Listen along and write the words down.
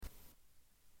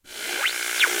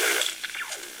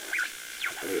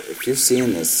If you're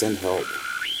seeing this, send help.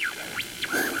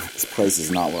 This place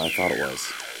is not what I thought it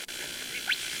was.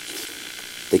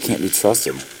 They can't be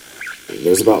trusted.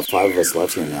 There's about 5 of us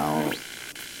left here now.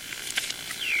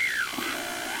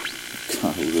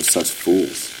 God, we're such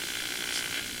fools.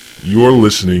 You're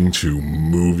listening to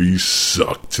Movie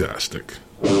Sucktastic.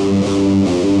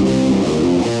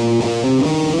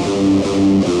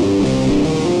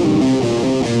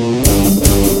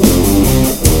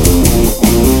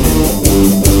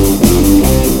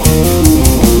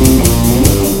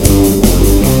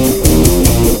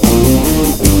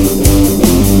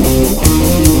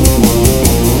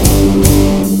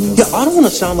 Yeah, I don't want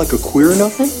to sound like a queer or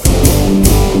nothing,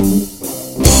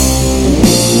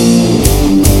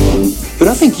 but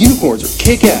I think unicorns are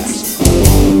kick-ass.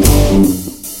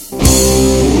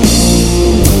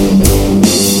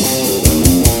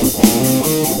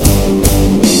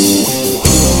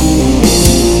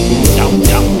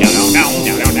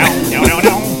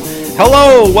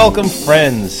 Hello, welcome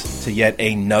friends to yet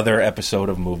another episode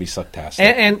of Movie Sucktastic.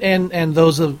 And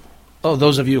those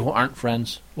of you who aren't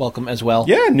friends, welcome as well.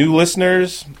 Yeah, new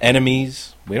listeners,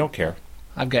 enemies, we don't care.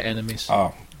 I've got enemies.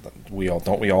 Oh, we all,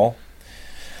 don't we all?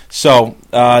 So,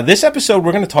 this episode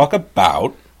we're going to talk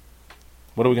about,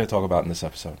 what are we going to talk about in this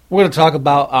episode? We're going to talk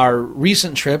about our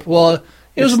recent trip. Well,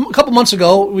 it was a couple months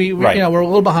ago. We're a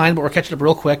little behind, but we're catching up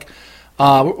real quick.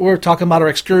 We're talking about our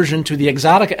excursion to the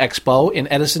Exotica Expo in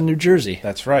Edison, New Jersey.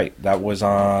 That's right. That was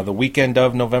the weekend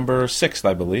of November 6th,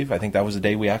 I believe. I think that was the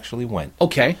day we actually went.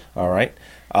 Okay. All right.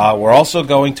 We're also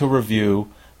going to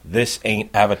review This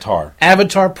Ain't Avatar.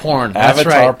 Avatar porn. That's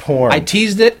Avatar right. porn. I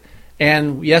teased it,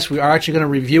 and yes, we are actually going to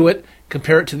review it,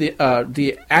 compare it to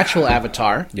the actual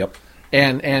Avatar. Yep.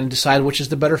 And decide which is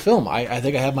the better film. I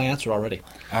think I have my answer already.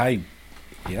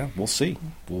 Yeah, we'll see.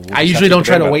 We'll I usually don't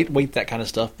try to wait that kind of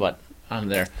stuff, but I'm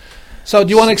there. So, do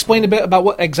you want to explain a bit about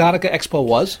what Exotica Expo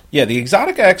was? Yeah, the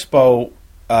Exotica Expo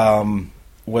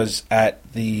was at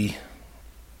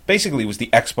basically it was the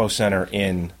Expo Center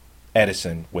in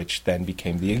Edison, which then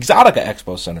became the Exotica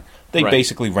Expo Center. They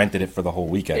basically rented it for the whole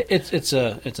weekend. It's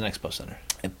an expo center.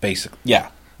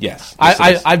 Yes.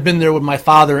 I've been there with my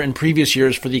father in previous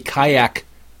years for the kayak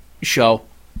show.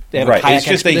 They have a kayak it's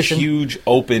just expedition. a huge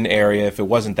open area. If it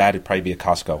wasn't that, it'd probably be a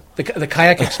Costco. The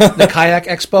kayak the kayak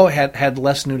expo had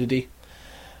less nudity.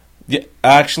 Yeah,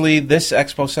 actually, this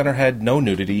expo center had no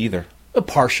nudity either.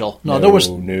 Partial. No, there was.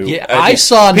 No. Yeah, I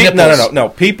saw nipples. No.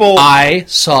 People. I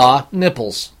saw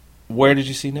nipples. Where did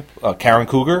you see nipples? Karen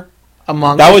Cougar.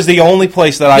 That was the only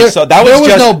place that I saw.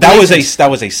 That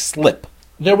was a slip.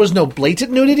 There was no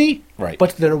blatant nudity, right?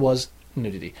 But there was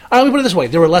nudity. Let me put it this way: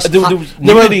 there were less. There was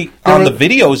nudity on the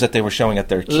videos that they were showing at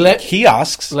their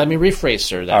kiosks. Let me rephrase,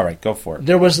 sir. All right, go for it.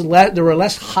 There were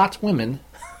less hot women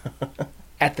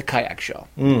at the kayak show.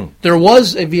 There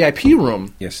was a VIP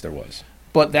room. Yes, there was.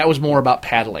 But that was more about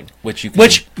paddling. Which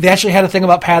they actually had a thing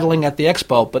about paddling at the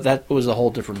expo, but that was a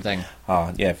whole different thing.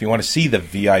 Yeah, if you want to see the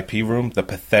VIP room, the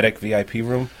pathetic VIP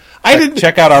room,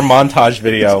 check out our montage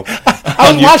video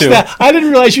I watched that. I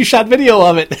didn't realize you shot video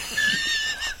of it.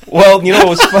 Well, you know what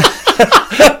was funny?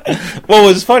 What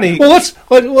was funny? Well,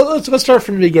 let's start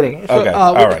from the beginning. Okay,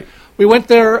 all right. We went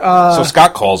there. So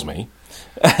Scott calls me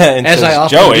and as says, I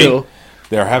often Joey, do.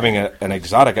 They're having an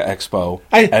Exotica Expo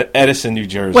at Edison, New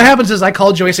Jersey. What happens is I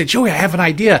call Joey and say, Joey, I have an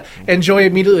idea. And Joey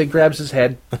immediately grabs his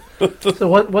head. So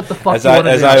what the fuck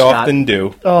as I often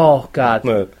do. Oh,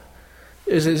 God.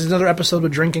 Is this another episode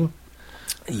of drinking?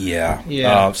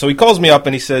 Yeah. So he calls me up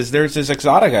and he says, there's this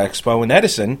Exotica Expo in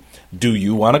Edison. Do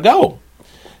you want to go?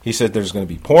 He said there's going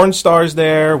to be porn stars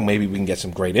there. Maybe we can get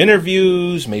some great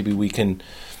interviews. Maybe we can,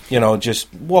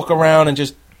 just walk around and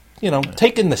just,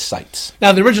 take in the sights.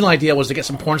 Now, the original idea was to get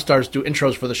some porn stars to do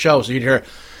intros for the show. So you'd hear,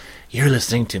 you're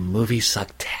listening to Movie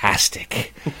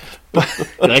Sucktastic.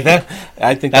 You like that?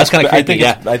 I think that's kind of creepy.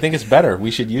 I think it's better.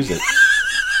 We should use it.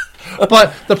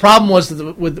 But the problem was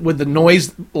with the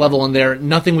noise level in there,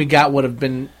 nothing we got would have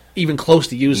been even close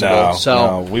to usable.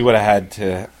 No, we would have had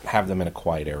to have them in a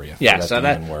quiet area. That's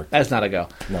not a go.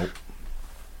 Nope.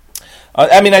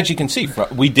 As you can see,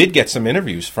 we did get some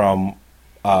interviews from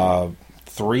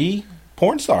 3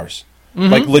 porn stars.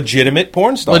 Mm-hmm. Like legitimate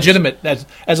porn stars. Legitimate,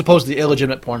 as opposed to the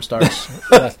illegitimate porn stars.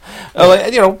 those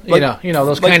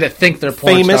kind that think they're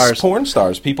porn famous stars. Porn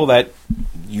stars, people that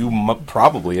you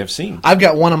probably have seen. I've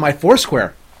got one on my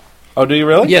Foursquare. Oh, do you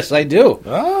really? Yes, I do.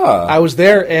 Ah. I was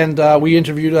there, and we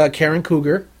interviewed Karen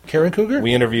Cougar. Karen Cougar?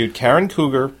 We interviewed Karen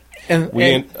Cougar. And we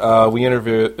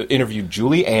interviewed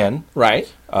Julie Ann.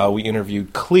 Right. We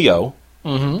interviewed Cleo.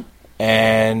 Mm-hmm.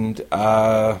 And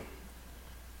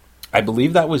I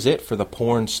believe that was it for the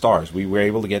porn stars. We were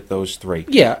able to get those 3.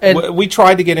 Yeah, and we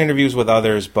tried to get interviews with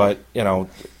others, but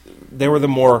they were the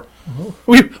more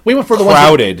we went for the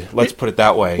crowded. ones Let's put it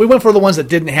that way. We went for the ones that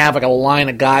didn't have like a line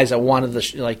of guys that wanted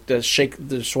to shake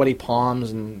the sweaty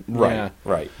palms and right.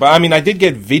 But I mean, I did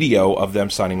get video of them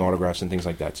signing autographs and things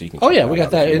like that, so you can. Oh yeah, we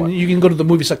got that, and you can go to the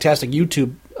Movie Sucktastic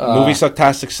YouTube Movie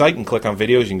Sucktastic site and click on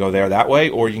videos. You can go there that way,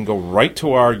 or you can go right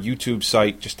to our YouTube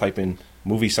site. Just type in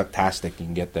Movie Sucktastic, you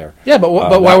can get there. Yeah, but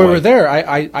while we were there,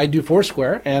 I do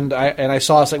Foursquare, and I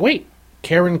saw. I was like, wait,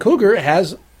 Karen Cougar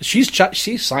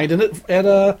she's signed in it at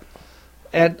the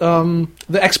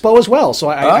expo as well. So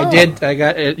I did. I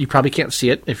got it. You probably can't see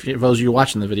it if those of you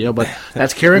watching the video, but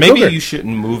that's Karen Cougar. Maybe you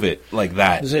shouldn't move it like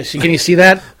that. Can you see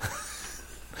that?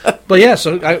 But yeah,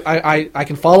 so I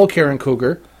can follow Karen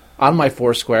Cougar on my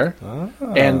Foursquare,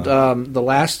 and the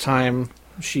last time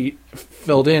she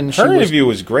filled in, her interview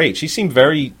was great. She seemed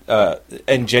very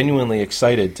and genuinely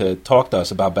excited to talk to us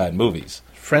about bad movies.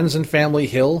 Friends and Family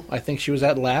Hill, I think she was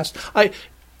at last.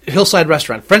 Hillside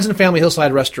Restaurant. Friends and Family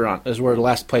Hillside Restaurant is where the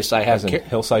last place I had.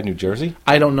 Hillside, New Jersey?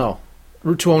 I don't know.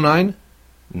 Route 209?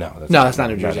 No, that's not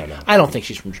New Jersey. No. I don't think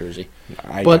she's from Jersey.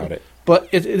 I doubt it.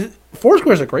 But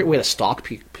Foursquare is a great way to stalk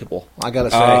people, I got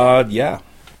to say. Yeah.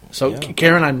 So,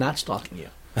 Karen, I'm not stalking you.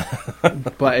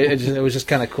 But it was just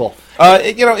kind of cool.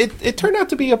 It turned out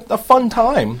to be a fun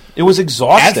time. It was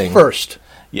exhausting. At first.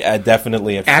 Yeah,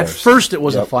 definitely at first. At first it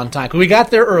was a fun time. Because we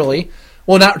got there early.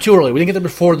 Well, not too early. We didn't get there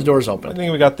before the doors opened. I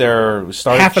think we got there.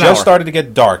 Half an hour. Started to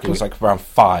get dark. It was like around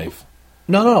 5.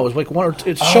 No. It was like 1 or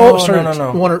 2. Show started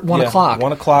at 1 o'clock.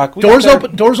 1 o'clock. Doors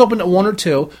opened at 1 or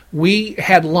 2. We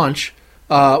had lunch.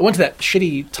 Went to that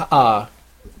shitty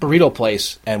burrito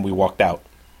place, and we walked out.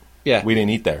 Yeah, we didn't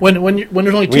eat there. When there's only 2 people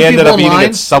in line. We ended up eating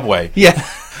at Subway. Yeah,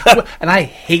 and I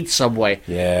hate Subway.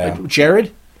 Yeah,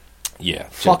 Jared. Yeah,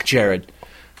 fuck Jared.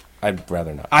 I'd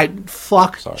rather not.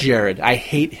 Jared. I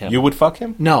hate him. You would fuck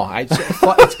him? No,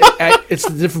 it's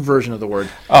a different version of the word.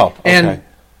 Oh, okay.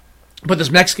 But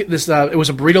it was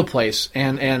a burrito place,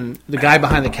 and the guy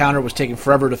behind the counter was taking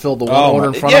forever to fill the order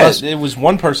in front of us. It was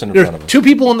one person in front of us. 2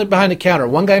 people behind the counter.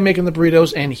 One guy making the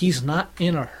burritos, and he's not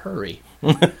in a hurry.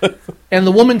 And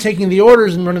the woman taking the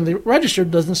orders and running the register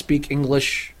doesn't speak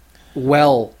English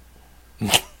well.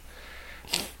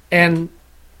 And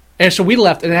so we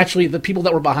left, and actually the people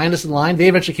that were behind us in line, they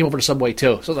eventually came over to Subway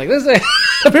too. So I was like,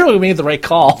 apparently we made the right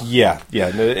call. Yeah.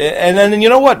 And then you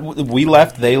know what? We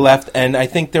left, they left, and I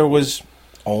think there was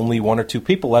only 1 or 2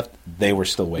 people left. They were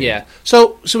still waiting. Yeah.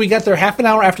 So we got there half an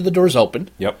hour after the doors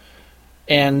opened. Yep.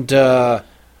 And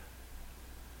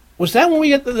was that when we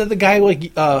got the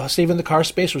guy saving the car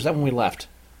space, or was that when we left?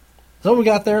 Is that when we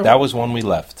got there? That was when we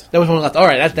left. All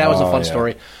right, that was a fun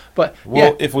story. But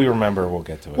if we remember, we'll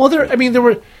get to it. Well,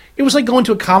 it was like going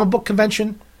to a comic book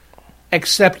convention,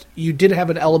 except you did have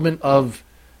an element of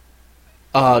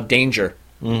danger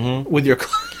with your.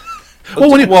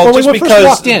 When we first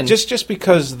walked in, just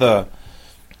because the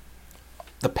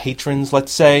patrons,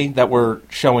 let's say, that were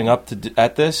showing up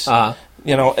at this,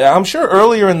 I'm sure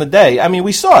earlier in the day. I mean,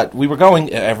 we saw it. We were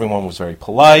going. Everyone was very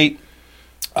polite.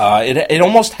 It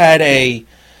almost had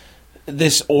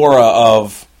this aura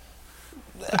of,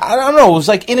 I don't know, it was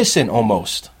like innocent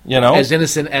almost, As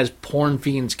innocent as porn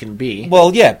fiends can be.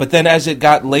 Well, yeah, but then as it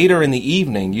got later in the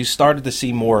evening, you started to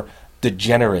see more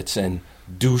degenerates and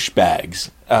douchebags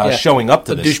showing up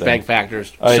to this douchebag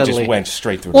factors. It just went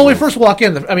straight through. Well, when we first walk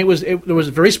in, it was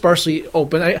very sparsely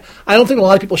open. I don't think a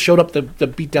lot of people showed up to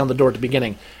beat down the door at the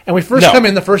beginning. And we first come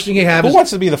in, the first thing you have Who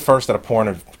wants to be the first at a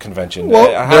porn convention?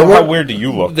 Well, how weird do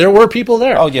you look? There were people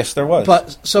there. Oh, yes, there was.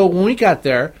 But so when we got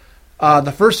there,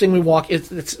 the first thing we walk,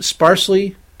 it's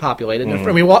sparsely populated. Mm-hmm.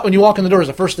 I mean, when you walk in the doors,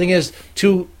 the first thing is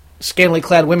 2 scantily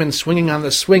clad women swinging on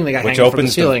the swing they got hanging from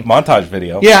the ceiling. Which opens the montage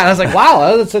video. Yeah, and I was like,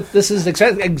 wow, this is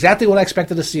exactly what I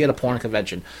expected to see at a porn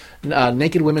convention.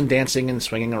 Naked women dancing and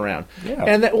swinging around. Yeah.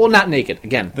 And not naked,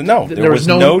 again. No, there was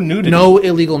no nudity. No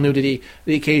illegal nudity.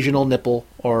 The occasional nipple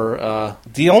or...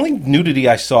 the only nudity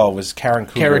I saw was Karen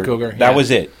Cougar. That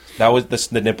was it. That was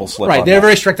the nipple slip. Right, they're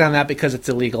very strict on that because it's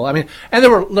illegal. I mean, and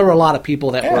there were a lot of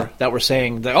people that were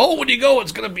saying that, when you go,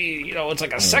 it's going to be, it's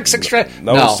like a sex extra.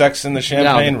 No sex in the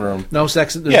champagne room. No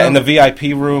sex. In the VIP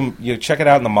room, you check it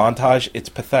out in the montage. It's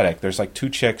pathetic. There's like 2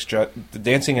 chicks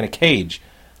dancing in a cage.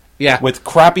 Yeah, with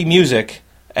crappy music,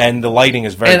 and the lighting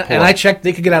is very poor. And I checked;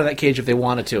 they could get out of that cage if they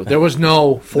wanted to. There was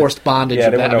no forced bondage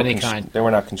of any kind. They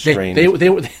were not constrained.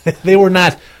 They were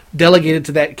not delegated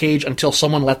to that cage until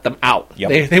someone let them out.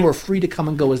 Yep. They were free to come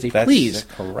and go as they please,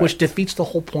 correct. Which defeats the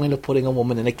whole point of putting a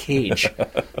woman in a cage.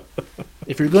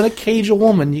 If you're going to cage a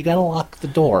woman, you got to lock the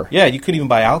door. Yeah, you could even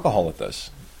buy alcohol at this.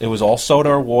 It was all soda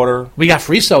or water. We got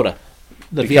free soda.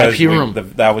 The because VIP room.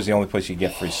 That was the only place you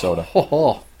get free soda.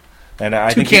 Oh. And I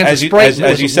Two think, cans as of Sprite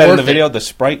you was said in the worth video, it. the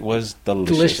Sprite was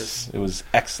delicious. Delicious. It was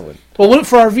excellent. Well,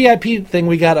 for our VIP thing,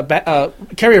 we got a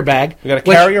carrier bag. We got a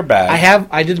which carrier bag.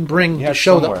 I didn't bring You to have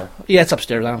show somewhere. Yeah, it's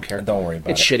upstairs. I don't care. Don't worry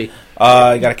about it's it.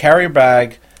 shitty. You got a carrier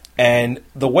bag, and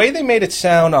the way they made it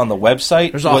sound on the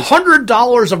website There's was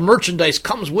 $100 of merchandise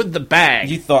comes with the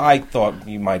bag. I thought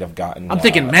you might have gotten. I'm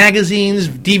thinking magazines,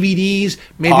 DVDs,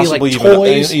 maybe possibly like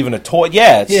toys. even a toy.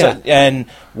 Yeah, Yeah. And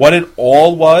what it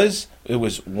all was, it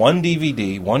was one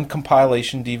DVD, one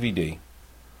compilation DVD,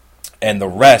 and the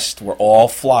rest were all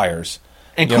flyers.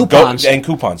 And You know,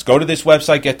 coupons. Go to this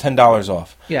website, get $10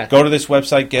 off. Yeah. Go to this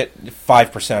website, get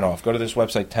 5% off. Go to this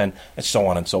website, 10, and so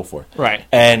on and so forth. Right.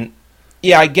 And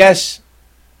yeah, I guess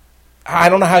I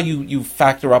don't know how you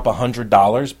factor up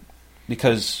 $100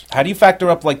 because how do you factor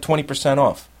up like 20%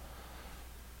 off?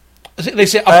 They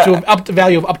say up to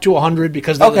value of up to 100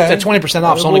 because the 20%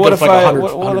 off is only good for like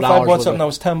 $100. What if I bought something that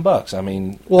was $10? I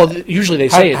mean, well, usually they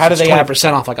say how do it's they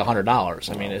 20% off like $100.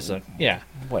 I mean, it's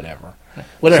whatever.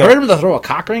 Would it hurt them to throw a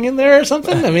cock ring in there or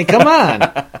something? I mean, come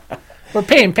on. We're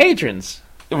paying patrons.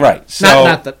 Right. So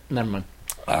Not that. Never mind.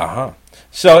 Uh-huh.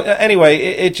 So anyway,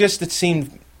 it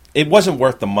seemed it wasn't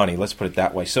worth the money. Let's put it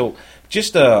that way. So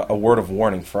just a word of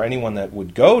warning for anyone that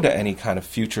would go to any kind of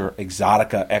future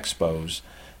Exotica expos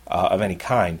of any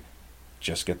kind.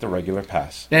 Just get the regular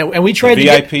pass. And we tried the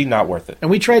to VIP, not worth it. And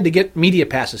we tried to get media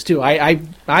passes too. I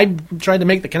tried to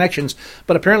make the connections,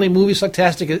 but apparently Movie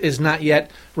Sucktastic is not yet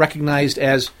recognized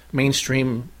as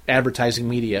mainstream advertising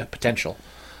media potential.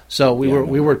 So we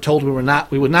were told we would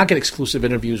not get exclusive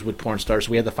interviews with porn stars.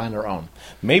 So we had to find our own.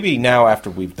 Maybe now after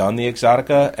we've done the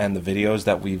Exotica and the videos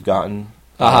that we've gotten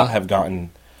have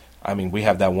gotten. I mean, we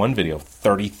have that one video,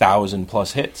 30,000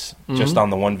 plus hits just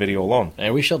on the one video alone.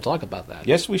 And we shall talk about that.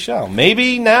 Yes, we shall.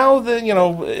 Maybe now that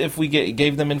if we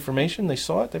gave them information, they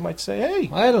saw it, they might say, "Hey,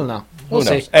 I don't know. We'll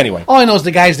who knows?" see. Anyway, all I know is the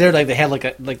guys there, they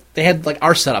had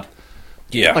our setup,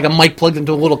 yeah, like a mic plugged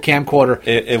into a little camcorder.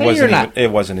 It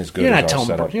wasn't as good. You're as not our Tom.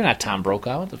 setup. You're not Tom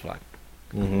Brokaw. What the fuck?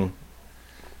 Mm-hmm.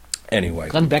 Anyway,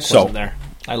 Glenn Beck wasn't there.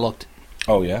 I looked.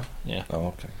 Oh yeah. Yeah. Oh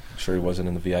okay. Sure, he wasn't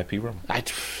in the VIP room.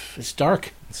 It's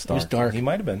dark. It was dark. He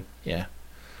might have been. Yeah.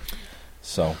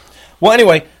 So, well,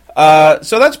 anyway,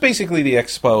 so that's basically the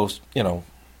expo.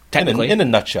 Technically, in a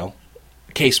nutshell.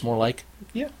 Case more like.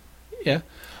 Yeah. Yeah.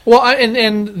 Well,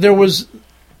 and there was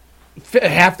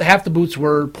half the booths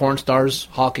were porn stars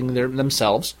hawking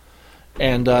themselves,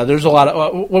 and there's a lot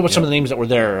of what were some of the names that were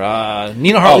there?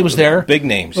 Nina Hartley was there. Big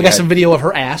names. We got some video of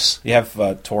her ass. You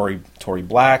have Tori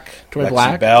Black, Tori Lexi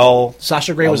Black. Bell.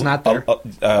 Sasha Grey was not there.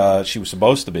 She was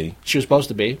supposed to be. She was supposed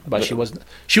to be, but she wasn't.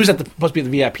 She was supposed to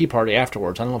be at the VIP party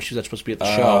afterwards. I don't know if she was supposed to be at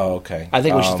the show. Oh, okay. I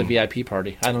think it was just the VIP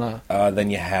party. I don't know.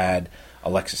 Then you had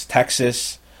Alexis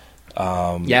Texas.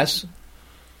 Yes.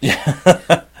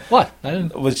 Yeah. What?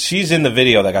 She's in the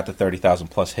video that got the 30,000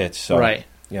 plus hits. So, right.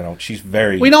 She's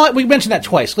very. We know what we mentioned that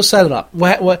twice. Let's set it up.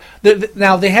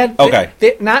 Now they had. Okay.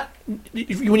 They not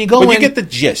when you go but in. You get the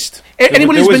gist.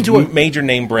 Anyone who's been to a major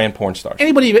name brand porn stars.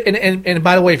 Anybody, and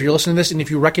by the way, if you're listening to this and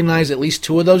if you recognize at least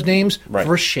two of those names,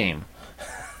 for shame.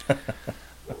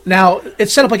 Now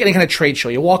it's set up like any kind of trade show.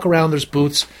 You walk around, there's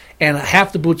booths, and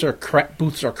half the booths are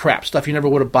crap stuff you never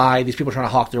would have buy. These people trying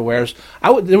to hawk their wares.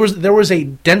 There was a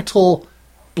dental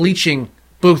bleaching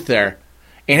booth there,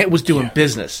 and it was doing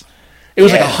business. It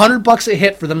was like $100 a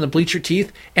hit for them to bleach your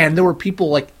teeth, and there were people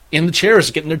like in the chairs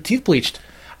getting their teeth bleached.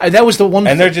 That was the one.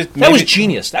 And that was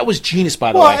genius. That was genius,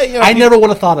 by the way. I never would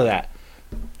have thought of that.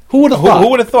 Who would have thought? Who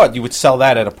would have thought you would sell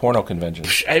that at a porno convention?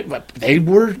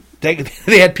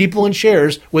 They had people in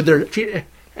chairs with their.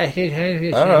 I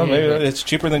don't know. Maybe it's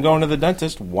cheaper than going to the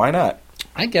dentist. Why not?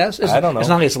 I guess. I don't know. As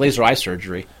long as it's laser eye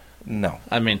surgery. No.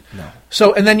 I mean, no.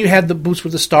 So, and then you had the booths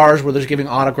with the stars where they're giving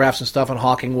autographs and stuff and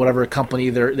hawking whatever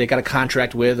company they got a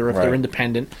contract with or if they're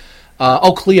independent.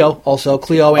 Cleo also.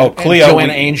 Cleo and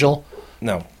Joanna Angel.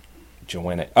 No.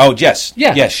 Joanna. Oh, yes.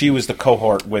 Yeah. Yes, she was the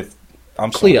cohort with...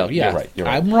 I'm sorry. Cleo, yeah. You're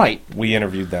right. I'm right. We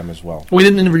interviewed them as well. We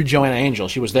didn't interview Joanna Angel.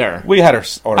 She was there. We had her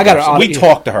autographs. I got her we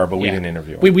talked to her, but we didn't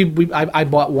interview her. I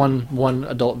bought one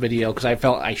adult video because I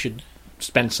felt I should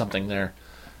spend something there.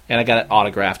 And I got it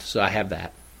autographed, so I have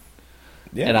that.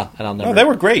 Yeah. And I'll never... No, they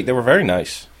were great. They were very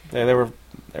nice. They were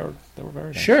very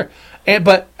nice. Sure.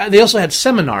 But they also had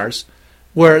seminars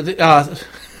where they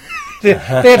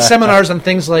had seminars on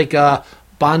things like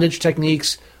bondage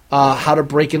techniques, how to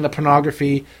break into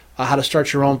pornography, how to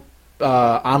start your own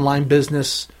online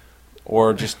business,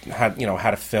 or just how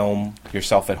to film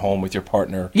yourself at home with your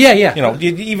partner. Yeah.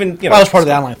 That was part of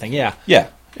the online thing. Yeah. Yeah.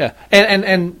 Yeah,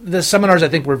 and the seminars I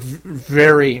think were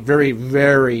very, very,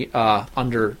 very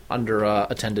under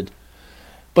attended.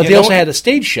 But they also had a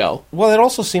stage show. Well, it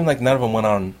also seemed like none of them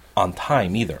went on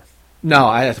time either. No,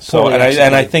 I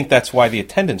think that's why the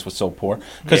attendance was so poor,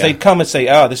 because they'd come and say,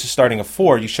 "Oh, this is starting at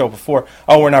 4." You show up at 4.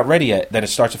 Oh, we're not ready yet. Then it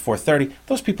starts at 4:30.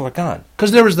 Those people are gone.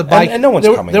 Because there was the bike, and no one's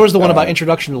coming. There was the one about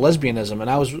introduction to lesbianism,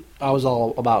 and I was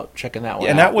all about checking that one.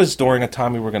 And out. that was during a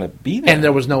time we were going to be there. And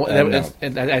there was no,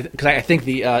 because I think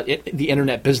the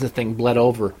internet business thing bled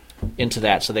over into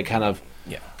that, so they kind of,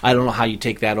 I don't know how you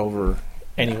take that over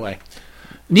anyway.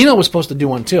 Nina was supposed to do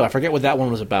one too. I forget what that one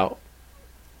was about.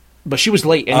 But she was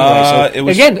late anyway. So it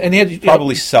was again, and they had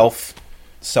probably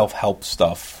self-help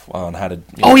stuff on how to.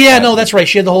 That's right.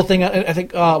 She had the whole thing. I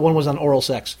think one was on oral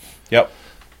sex. Yep.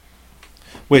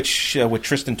 Which with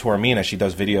Tristan Taormina, she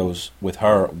does videos with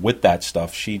her with that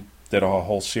stuff. She did a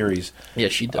whole series. Yeah,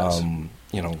 she does.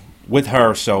 With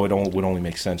her, so it would only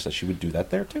make sense that she would do that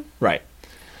there too. Right.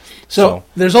 So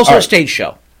there's also a stage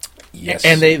show. Yes.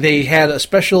 And they had a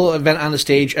special event on the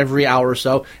stage every hour or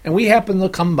so, and we happened to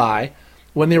come by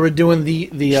when they were doing the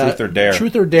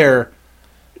Truth or Dare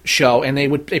show, and they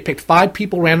picked 5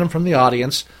 people random from the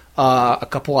audience, a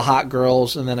couple of hot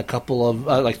girls, and then a couple of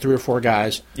like 3 or 4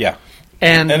 guys. Yeah,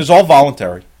 and it was all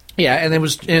voluntary. Yeah,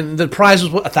 and the prize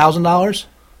was $1,000.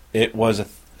 It was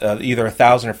either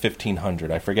 1,000 or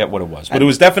 1,500. I forget what it was, but it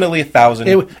was definitely 1,000.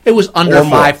 It was under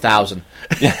 5,000.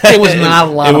 It was not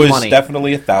a lot of money. It was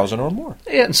definitely 1,000 or more.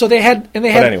 Yeah, and so they had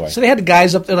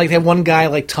guys up there, like they had one guy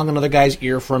like tongue another guy's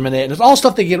ear for a minute, and it's all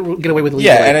stuff they get away with legally.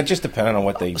 Yeah, and it just depended on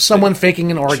what they. Someone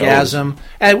faking an orgasm,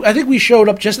 and I think we showed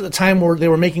up just at the time where they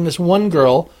were making this one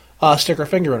girl stick her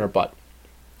finger in her butt.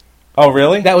 Oh,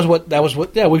 really? That was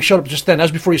what. Yeah, we showed up just then. That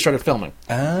was before you started filming.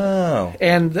 Oh.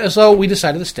 And so we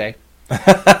decided to stay.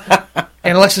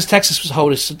 And Alexis Texas was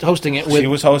hosting it. She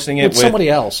was hosting it with somebody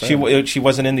else. She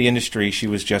wasn't in the industry. She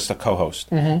was just a co-host.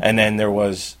 Mm-hmm. And then there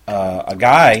was a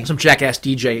guy, some jackass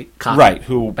DJ,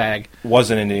 who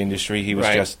wasn't in the industry. He was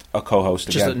just a co-host.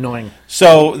 Just annoying.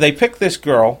 So they picked this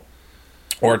girl,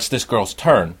 or it's this girl's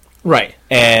turn, right?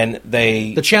 And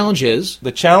the challenge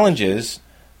is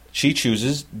she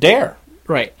chooses Dare,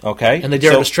 right? Okay, and they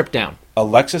dare her to strip down.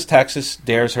 Alexis Texas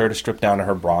dares her to strip down to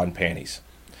her bra and panties.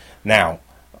 Now,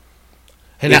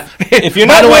 if you're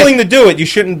not willing to do it, you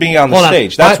shouldn't be on the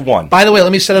stage. That's one. By the way,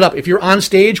 let me set it up. If you're on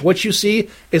stage, what you see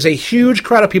is a huge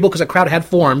crowd of people, because a crowd had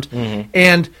formed,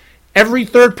 and every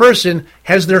third person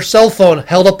has their cell phone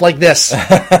held up like this,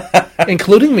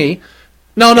 including me.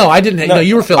 No, I didn't. No,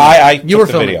 you were filming. You were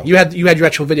filming. Video. You had your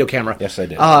actual video camera. Yes, I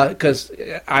did. Because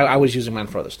I was using mine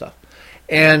for other stuff,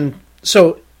 and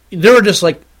so there were just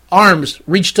like arms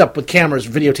reached up with cameras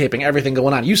videotaping everything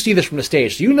going on. You see this from the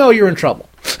stage, so you know you're in trouble.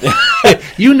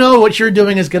 You know what you're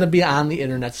doing is going to be on the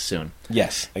internet soon.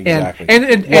 Yes, exactly.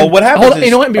 And what happens is...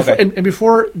 You know what? And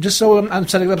before, just so I'm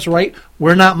setting up right,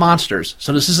 we're not monsters,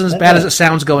 so this isn't as bad as it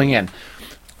sounds going in.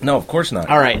 No, of course not.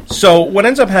 All right. So what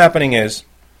ends up happening is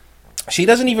she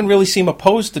doesn't even really seem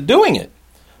opposed to doing it.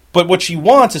 But what she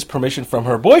wants is permission from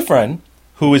her boyfriend,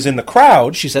 who is in the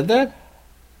crowd. She said that?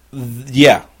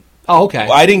 Yeah. Oh, okay.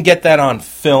 Well, I didn't get that on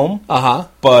film,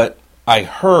 but I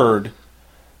heard,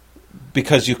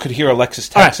 because you could hear Alexis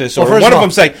Texas or one of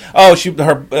them say, "Oh, she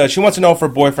wants to know if her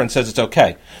boyfriend says it's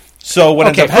okay." So what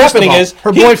ends up happening is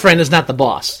her boyfriend is not the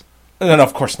boss. No,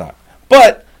 of course not.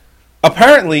 But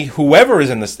apparently, whoever is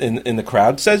in the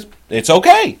crowd says it's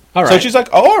okay. All right. So she's like,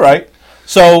 "Oh, all right."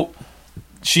 So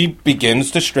she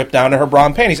begins to strip down to her bra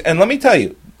and panties, and let me tell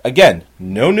you again,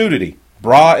 no nudity,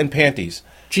 bra and panties.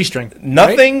 G-string.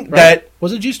 Nothing right? that...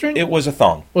 Was it G-string? It was a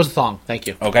thong. It was a thong, thank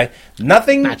you. Okay.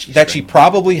 Nothing that she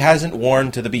probably hasn't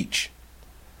worn to the beach.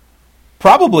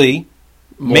 Probably,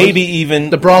 maybe even...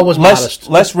 The bra was modest.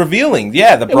 Less revealing.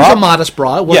 Yeah, the bra... It was a modest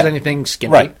bra. It wasn't anything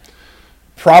skimpy. Right.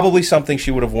 Probably something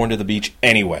she would have worn to the beach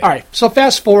anyway. All right. So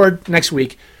fast forward next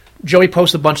week, Joey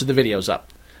posts a bunch of the videos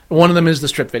up. One of them is the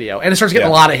strip video. And it starts getting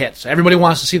a lot of hits. Everybody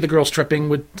wants to see the girl stripping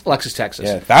with Alexis Texas.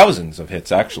 Yeah, thousands of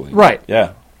hits, actually. Right.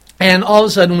 Yeah. And all of a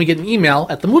sudden, we get an email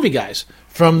at the Movie Guys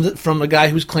from the guy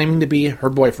who's claiming to be her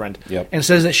boyfriend, and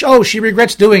says that she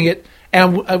regrets doing it,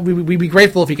 and we'd be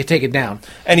grateful if he could take it down.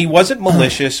 And he wasn't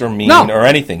malicious or mean or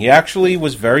anything. He actually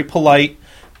was very polite,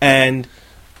 and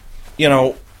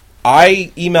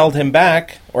I emailed him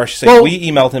back, or I should say, we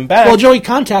emailed him back. Well, Joey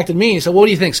contacted me and said, "What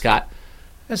do you think, Scott?"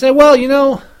 I said, "Well,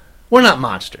 we're not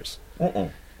monsters.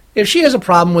 If she has a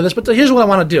problem with this, but here's what I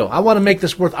want to do. I want to make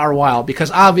this worth our while, because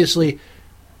obviously."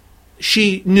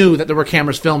 She knew that there were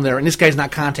cameras filmed there, and this guy's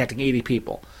not contacting 80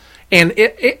 people. And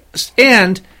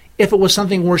if it was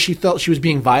something where she felt she was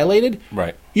being violated,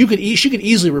 Right. she could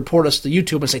easily report us to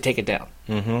YouTube and say take it down.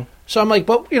 Mm-hmm. So I'm like,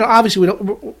 but obviously we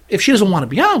don't. If she doesn't want to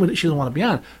be on, she doesn't want to be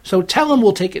on. So tell them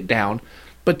we'll take it down,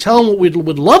 but tell them what we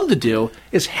would love to do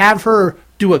is have her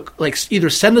do either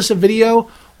send us a video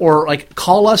or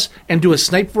call us and do a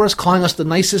snipe for us, calling us the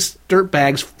nicest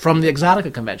dirtbags from the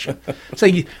Exotica convention. It's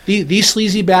like these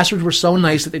sleazy bastards were so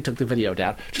nice that they took the video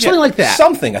down. Just something like that.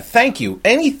 Something, a thank you,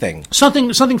 anything.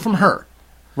 Something from her.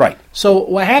 Right. So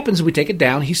what happens is we take it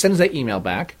down. He sends that email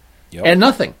back, Yep. and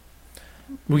nothing.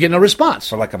 We get no response.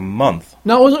 For like a month.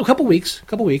 No, it was a couple weeks.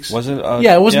 Was it?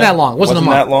 Yeah, it wasn't that long. It wasn't a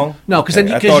month. That long? No, because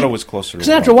I thought it was closer to Because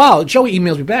after a while, Joey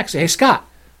emails me back, say, "Hey, Scott,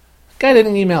 guy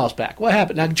didn't email us back. What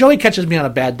happened?" Now, Joey catches me on a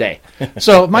bad day.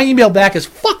 So my email back is,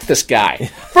 "Fuck this guy."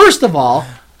 First of all,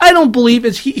 I don't believe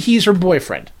he's her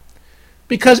boyfriend.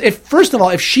 Because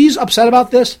if she's upset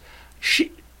about this, the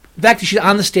fact that she's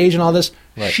on the stage and all this,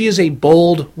 Right. She is a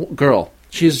bold girl.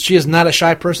 She is not a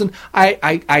shy person.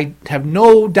 I have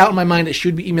no doubt in my mind that she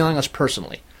would be emailing us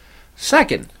personally.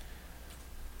 Second,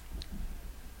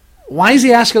 why is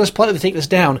he asking us politely to take this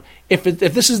down? If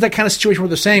this is that kind of situation where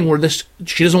they're saying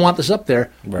she doesn't want this up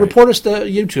there, Right. report us to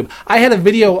YouTube. I had a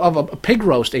video of a pig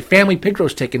roast, a family pig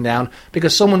roast taken down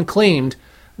because someone claimed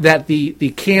that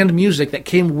the canned music that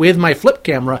came with my flip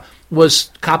camera was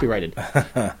copyrighted.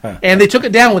 And they took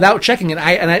it down without checking it.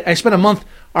 I spent a month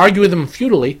arguing with them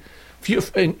futilely.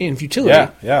 In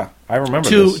futility. Yeah, I remember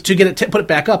to this. to get it put it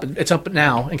back up. It's up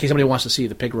now in case somebody wants to see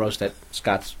the pig roast at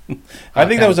Scott's. I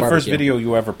think that was the barbecue. first video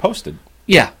you ever posted.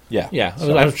 Yeah. Yeah.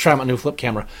 I was trying my new flip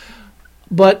camera,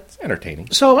 but It's entertaining.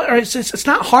 so all right, it's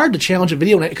not hard to challenge a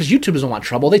video because YouTube doesn't want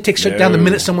trouble. They take shit down the No.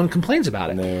 minute someone complains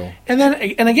about it. No.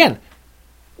 And again,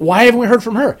 why haven't we heard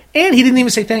from her? And he didn't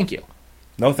even say thank you.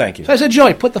 No, thank you. So I said,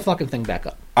 Joey, put the fucking thing back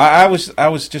up. I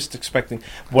was just expecting.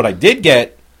 What I did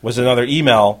get was another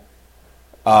email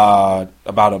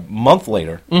about a month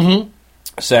later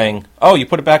saying, "Oh, you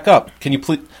put it back up. Can you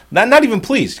please?" Not even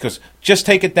please, because just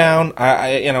take it down.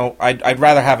 I'd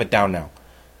rather have it down now.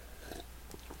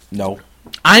 No.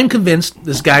 I'm convinced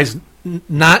this guy's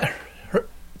not her.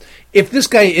 If this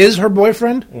guy is her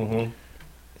boyfriend,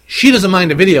 she doesn't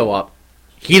mind the video up.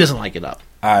 He doesn't like it up,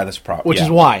 That's a problem. which is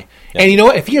why. Yeah. And you know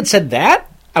what? If he had said that,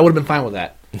 I would have been fine with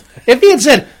that. If he had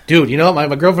said, "Dude, you know what?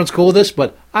 My girlfriend's cool with this,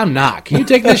 but I'm not. Can you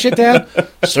take this shit down?"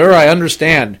 "Sir, I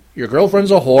understand. Your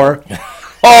girlfriend's a whore,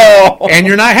 and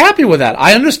you're not happy with that.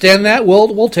 I understand that.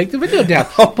 We'll take the video down."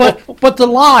 But to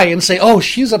lie and say, "Oh,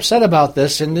 she's upset about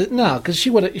this," and no, because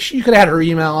you could have had her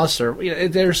email us, or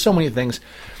there's so many things.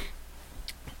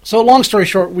 So long story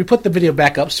short, we put the video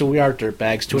back up, so we are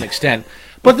dirtbags to an extent.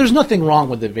 But there's nothing wrong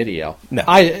with the video. No.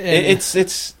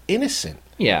 It's innocent.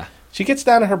 Yeah. She gets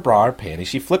down to her bra or panties.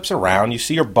 She flips around. You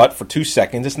see her butt for 2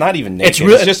 seconds. It's not even naked.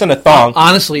 It's just in a thong.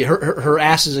 Honestly, her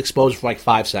ass is exposed for like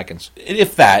 5 seconds.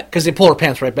 If that. Because they pull her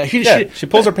pants right back. She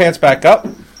pulls her pants back up.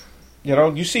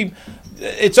 You see,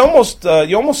 it's almost,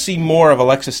 you almost see more of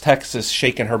Alexis Texas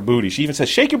shaking her booty. She even says,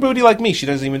 "Shake your booty like me." She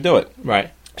doesn't even do it. Right.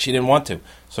 She didn't want to,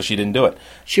 so she didn't do it.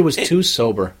 She was too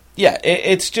sober. Yeah,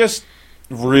 it's just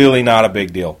really not a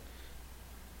big deal.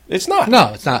 It's not.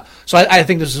 No, it's not. So I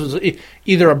think this was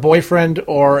either a boyfriend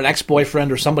or an ex-boyfriend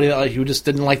or somebody who just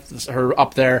didn't like her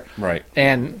up there. Right.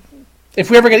 And if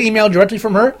we ever get an email directly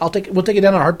from her, we'll take it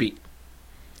down on a heartbeat.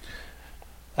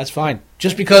 That's fine.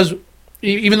 Just because,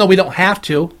 even though we don't have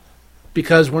to,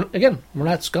 because we're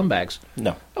not scumbags.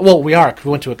 No. Well, we are. 'Cause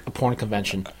we went to a porn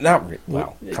convention. Not really.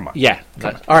 Well, come on. Yeah.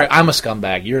 All right, I'm a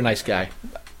scumbag. You're a nice guy.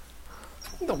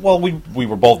 Well, we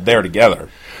were both there together.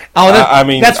 Oh, I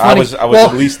that's funny. was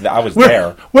at least I was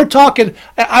there. We're talking.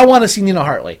 I want to see Nina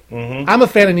Hartley. Mm-hmm. I'm a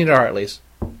fan of Nina Hartley's.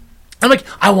 I'm like,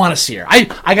 I want to see her. I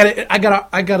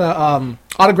got a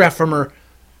autograph from her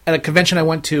at a convention I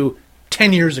went to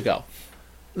 10 years ago,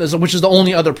 which is the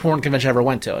only other porn convention I ever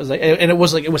went to. It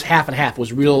was half and half. It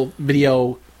was real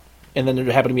video, and then there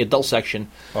happened to be adult section,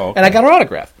 okay. And I got her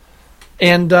autograph.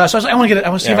 And so I was like, I want to get it. I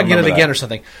want to see if I can get it again or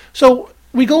something. So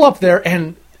we go up there,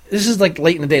 and this is like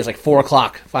late in the day. It's like 4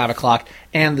 o'clock, 5 o'clock,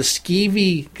 and the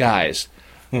skeevy guys.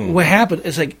 What happened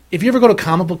is, like, if you ever go to a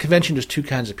comic book convention, there's two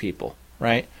kinds of people,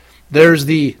 right? There's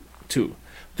the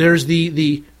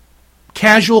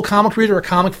casual comic reader or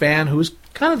comic fan who's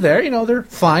kind of there. They're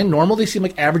fine, normal. They seem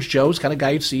like average Joes, kind of guy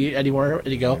you'd see anywhere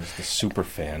you go. There's the super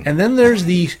fan. And then there's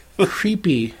the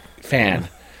creepy fan.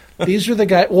 These are the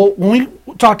guys. Well, when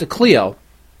we talked to Cleo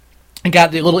and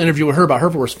got the little interview with her about her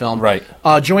first film, right?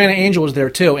 Joanna Angel was there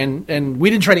too, and we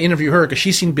didn't try to interview her because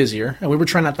she seemed busier, and we were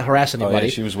trying not to harass anybody. Oh, yeah,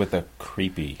 she was with a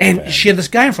creepy and fan. she had this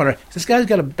guy in front of her. This guy's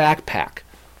got a backpack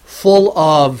full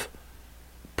of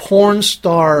porn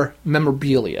star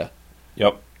memorabilia.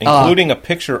 Yep. including a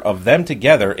picture of them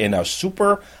together in a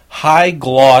super high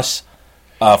gloss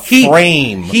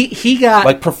frame. He got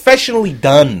like professionally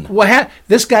done.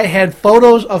 This guy had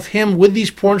photos of him with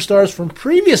these porn stars from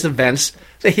previous events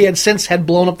that he had since had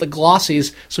blown up the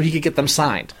glossies so he could get them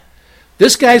signed.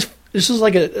 This is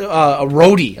like a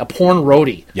roadie, a porn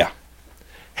roadie. Yeah.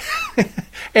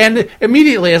 And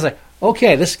immediately I was like,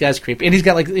 okay, this guy's creepy. And he's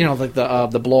got like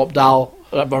the blow up doll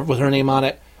with her name on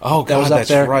it. Oh, God, that was up that's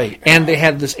there. right. And they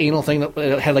had this anal thing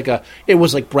that had it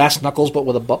was like brass knuckles, but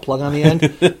with a butt plug on the end.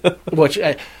 Which,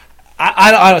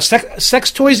 I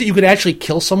sex toys that you could actually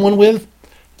kill someone with.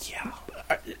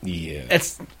 Yeah.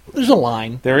 There's a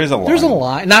line. There is a line. There's a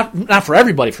line. Not for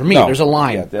everybody. For me, No. there's a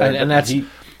line,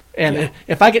 Yeah,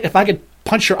 if I could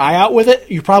punch your eye out with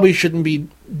it, you probably shouldn't be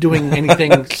doing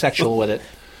anything sexual with it.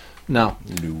 No.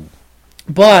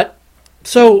 But.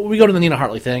 So we go to the Nina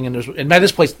Hartley thing, and by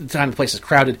this place, the time the place is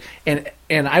crowded, and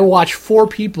I watch 4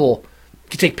 people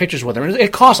take pictures with her. And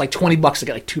it costs like $20 to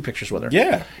get like 2 pictures with her.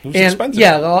 Yeah, it was expensive.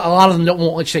 Yeah, a lot of them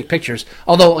won't let you take pictures.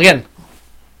 Although again,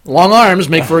 long arms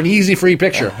make for an easy free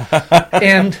picture.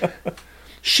 And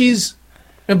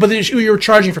you're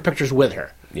charging for pictures with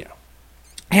her. Yeah.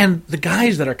 And the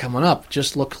guys that are coming up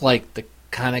just look like the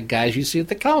kind of guys you see at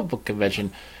the comic book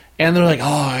convention. And they're like,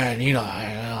 oh, Nina,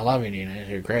 I love you, Nina.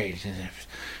 You're great. You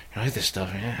like this stuff.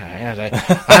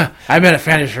 I've been a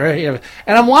fan of yours.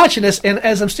 And I'm watching this, and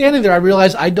as I'm standing there, I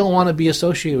realize I don't want to be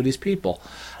associated with these people.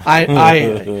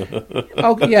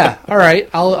 Oh, yeah, all right.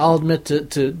 I'll admit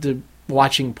to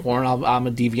watching porn. I'm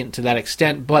a deviant to that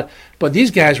extent. But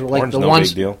these guys were like Porn's the no ones.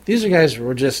 big deal. These guys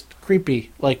were just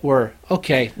creepy. Like we're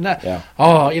okay. Yeah.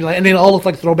 Oh, and they all look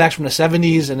like throwbacks from the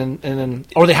 '70s, and then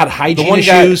or they had hygiene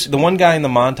issues. The one guy in the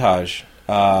montage,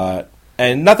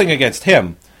 and nothing against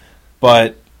him,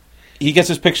 but he gets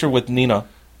his picture with Nina, right,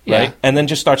 Yeah. and then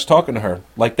just starts talking to her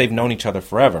like they've known each other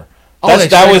forever. Oh,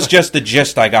 That was just the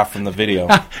gist I got from the video.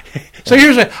 So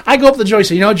I go up to Joey,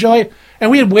 say, Joey, and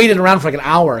we had waited around for like an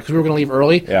hour because we were going to leave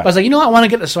early. Yeah. But I was like, I want to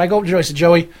get this. So I go up to Joey, say,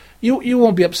 Joey, you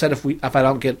won't be upset if I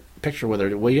don't get a picture with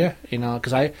her, will you?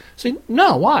 Because I say,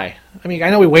 no, why? I mean, I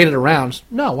know we waited around.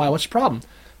 No, why? What's the problem?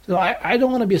 So I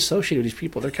don't want to be associated with these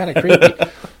people. They're kind of creepy.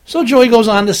 So Joey goes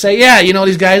on to say,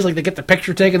 these guys, like, they get the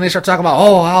picture taken, they start talking about,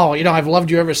 I've loved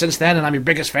you ever since then, and I'm your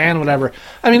biggest fan, whatever.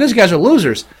 I mean, these guys are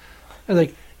losers. I was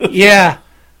like, yeah,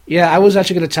 I was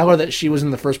actually going to tell her that she was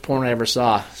in the first porn I ever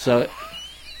saw. So,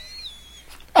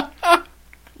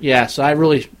 yeah, so I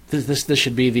really, this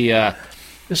should be the,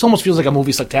 this almost feels like a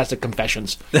movie Sucktastic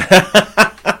Confessions.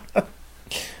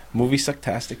 Movie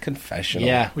Sucktastic Confessional.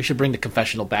 Yeah, we should bring the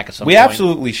confessional back at some point. We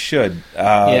absolutely should.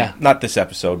 Yeah. Not this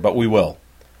episode, but we will.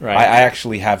 Right. I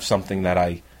actually have something that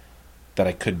I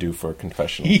could do for a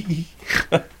confessional.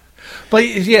 But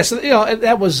yeah, so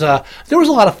that was there was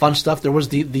a lot of fun stuff. There was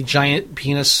the giant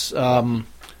penis, the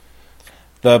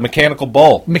mechanical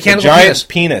bull, Mechanical the giant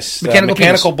penis. penis, Mechanical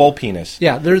mechanical penis. bull penis.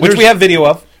 Yeah, which we have video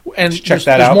of. and check there's,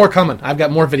 that there's out. more coming. I've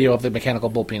got more video of the mechanical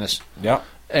bull penis. Yeah,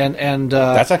 and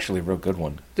that's actually a real good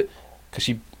one because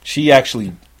she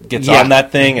actually gets Yeah. on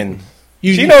that thing and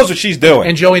You- she knows what she's doing.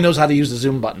 and Joey knows how to use the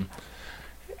zoom button.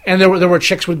 And there were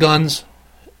chicks with guns,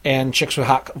 and chicks with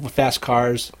fast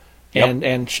cars, Yep.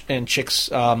 and chicks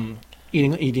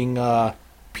eating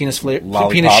penis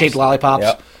Lollipops. shaped lollipops,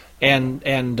 Yep. and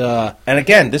And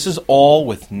again, this is all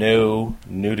with no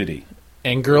nudity.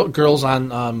 girls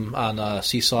on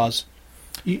seesaws.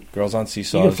 Girls on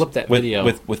seesaws. You can flip that video.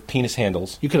 with penis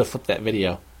handles. You could have flipped that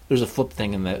video. There's a flip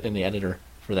thing in the editor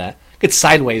for that. Get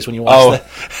sideways when you watch Oh, that.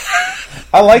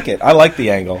 I like it. I like the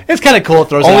angle. It's kind of cool. It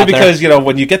throws it Only out there. because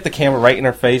when you get the camera right in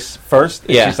her face first,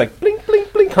 Yeah. she's like blink,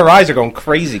 blink, blink. Her eyes are going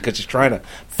crazy because she's trying to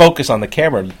focus on the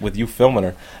camera with you filming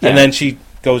her, Yeah. and then she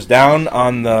goes down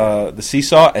on the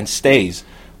seesaw and stays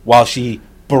while she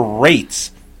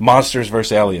berates Monsters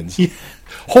vs. Aliens.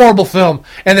 horrible film.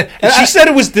 And She said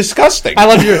it was disgusting. I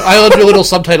love your little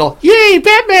subtitle. Yay,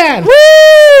 Batman!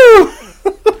 Woo!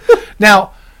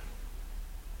 Now,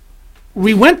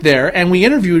 we went there and we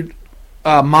interviewed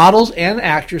models and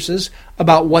actresses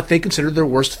about what they considered their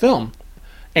worst film.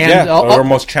 And or her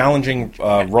most challenging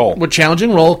role. with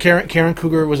challenging role, Karen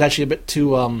Cougar was actually a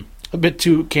bit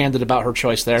too candid about her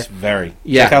choice there. Very.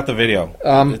 Yeah. Check out the video.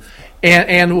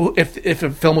 And if a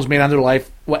film was made on their life,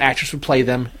 what actress would play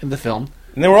them in the film?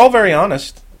 And they were all very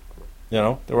honest. They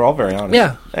were all very honest.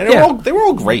 Yeah. And they were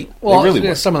all great. Well, they really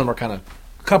were. some of them were a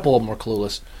couple of them were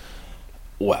clueless.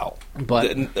 Well,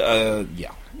 But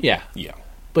yeah. yeah, Yeah.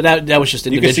 but that was just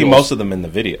You individuals. can see most of them in the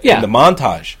video. Yeah. In the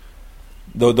montage.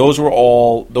 Those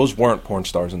weren't porn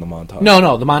stars in the montage.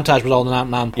 No, the montage was all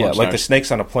non-porn Yeah, stars. like the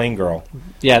Snakes on a Plane girl.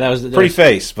 Yeah, that was Pretty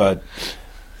face, but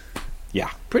Yeah.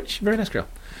 Very nice girl.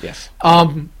 Yes.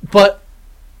 But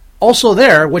also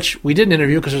there, which we didn't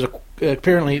interview because there's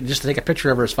apparently just to take a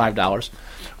picture of her is $5,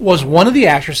 was one of the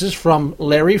actresses from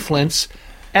Larry Flint's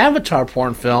Avatar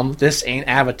porn film, This Ain't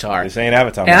Avatar. This Ain't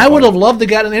Avatar. And I would have loved to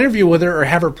get an interview with her or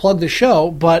have her plug the show,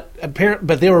 but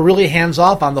they were really hands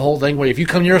off on the whole thing. Where if you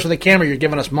come near us with a camera, you're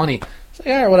giving us money. It's like,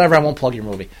 yeah, whatever. I won't plug your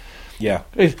movie. Yeah.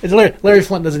 Larry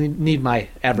Flint doesn't need my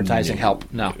advertising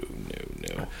help. No.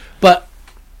 But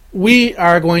we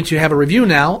are going to have a review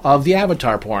now of the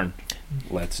Avatar porn.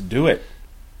 Let's do it.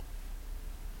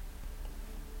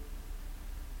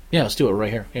 Yeah, let's do it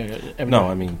right here. No,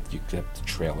 I mean, you get the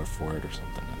trailer for it or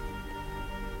something.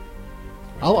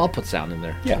 I'll put sound in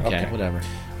there. Yeah, okay. okay. Whatever.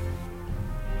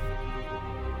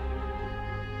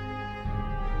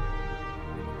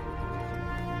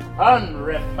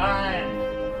 Unrefined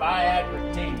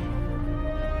Viagra tea.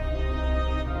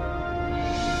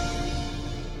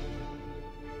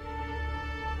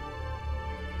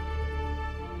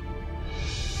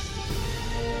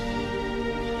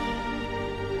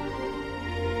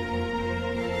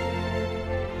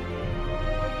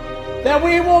 That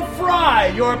we will fry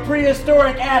your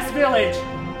prehistoric ass village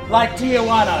like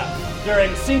Tijuana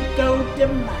during Cinco de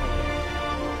Mayo.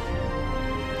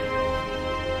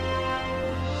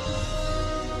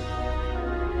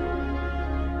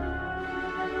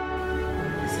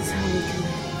 This is how we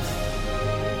connect.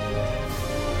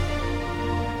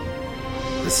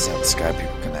 This is how the Sky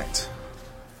People connect.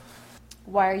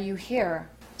 Why are you here?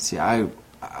 See, I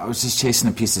was just chasing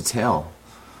a piece of tail.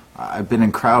 I've been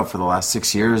in crowd for the last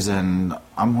 6 years, and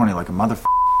I'm horny like a motherfucker.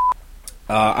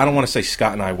 I don't want to say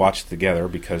Scott and I watched it together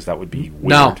because that would be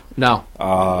weird. No.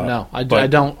 I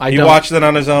don't. He watched it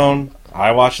on his own.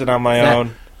 I watched it on my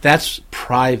own. That's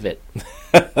private.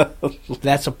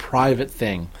 That's a private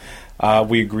thing.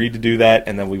 We agreed to do that,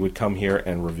 and then we would come here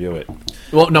and review it.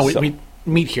 Well, no, we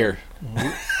meet here.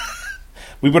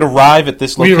 We would arrive at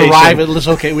this location. We arrive at this.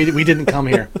 Okay, we didn't come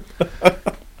here.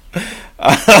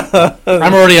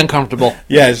 I'm already uncomfortable.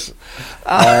 Yes.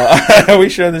 Are we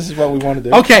sure this is what we want to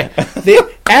do? Okay.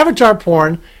 The Avatar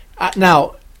porn,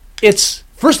 now,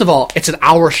 first of all, it's an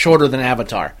hour shorter than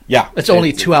Avatar. Yeah. It's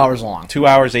only 2 hours long. 2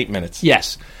 hours, 8 minutes.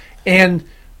 Yes. And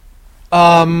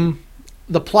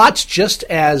the plot's just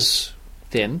as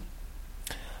thin,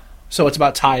 so it's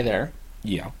about tie there.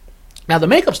 Yeah. Now, the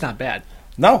makeup's not bad.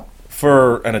 No.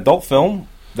 For an adult film,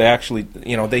 they actually,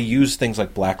 they use things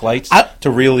like black lights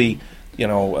to really,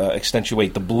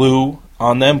 accentuate the blue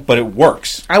on them, but it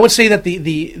works. I would say that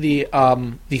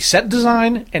the set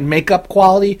design and makeup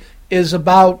quality is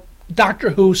about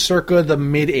Doctor Who circa the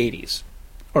mid 80s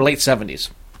or late 70s.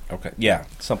 Okay, yeah,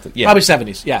 something, yeah, probably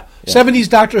 70s. Yeah, 70s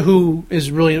Doctor Who is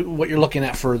really what you're looking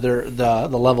at for the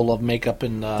level of makeup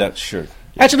and. That's sure.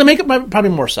 Actually, the makeup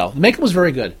probably more so. The makeup was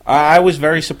very good. I was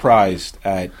very surprised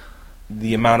at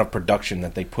the amount of production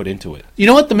that they put into it. You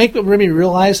know what the makeup made me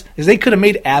realize is they could have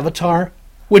made Avatar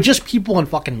with just people in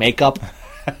fucking makeup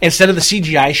instead of the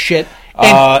CGI shit,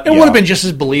 and it would have been just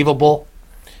as believable.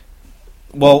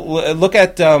 Well, look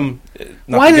at not to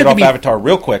get off Avatar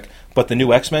real quick, but the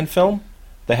new X-Men film,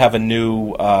 they have a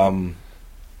new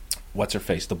what's her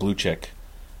face, the blue chick,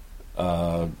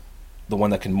 the one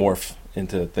that can morph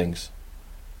into things.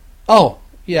 Oh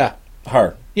yeah,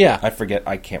 her. Yeah, I forget.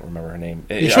 I can't remember her name.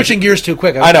 You're switching gears too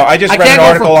quick. I know. I just read an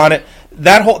article on it.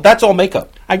 That's all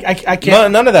makeup. I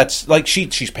can't. None of that's like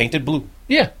she's painted blue.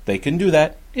 Yeah, they can do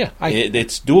that. Yeah,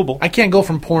 it's doable. I can't go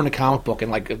from porn to comic book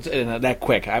and that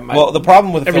quick. Well, the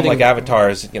problem with a film like Avatar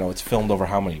is it's filmed over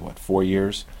how many? 4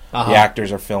 years? The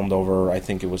actors are filmed over, I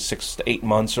think it was 6 to 8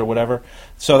 months or whatever.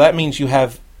 So that means you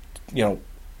have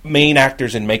main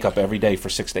actors in makeup every day for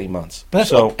 6 to 8 months. But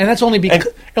that's only because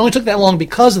it only took that long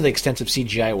because of the extensive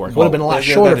CGI work. It would have been a lot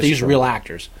shorter if they used real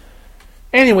actors.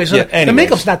 Anyway, the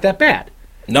makeup's not that bad.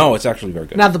 No, it's actually very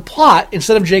good. Now the plot,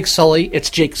 instead of Jake Sully, it's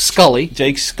Jake Scully.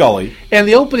 Jake Scully. And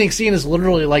the opening scene is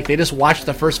literally like they just watched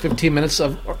the first 15 minutes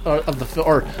of the film,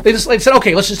 or they said,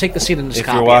 okay, let's just take the scene and just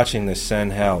copy it. If you're watching this,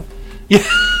 send hell. Yeah.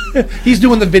 He's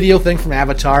doing the video thing from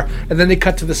Avatar, and then they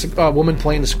cut to this woman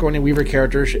playing the Sigourney Weaver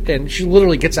character, and she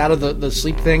literally gets out of the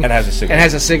sleep thing and has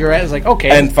a cigarette. It's like,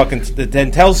 okay, and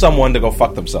then tell someone to go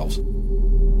fuck themselves.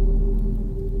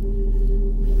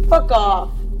 Fuck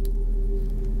off.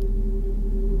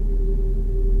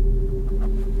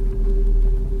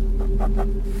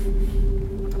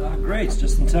 Great, it's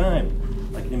just in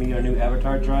time. Like to meet our new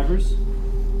Avatar drivers.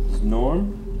 This is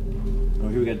Norm. Oh,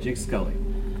 here we got Jake Scully.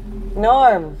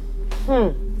 Norm.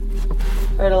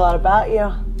 Heard a lot about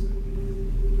you.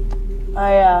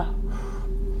 I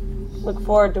look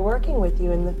forward to working with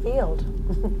you in the field.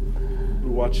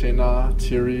 Wachena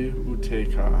Tiri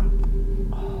Uteka.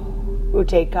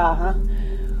 Uteka, huh?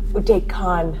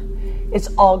 Utekan. It's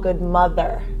all good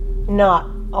mother, not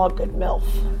all good MILF.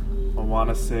 I want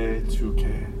to say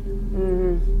 2K.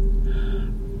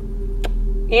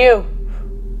 You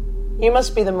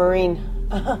must be the Marine.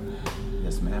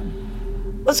 Yes,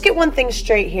 ma'am. Let's get one thing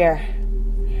straight here.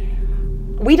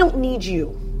 We don't need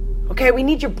you, okay? We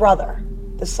need your brother,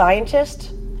 the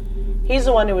scientist. He's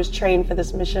the one who was trained for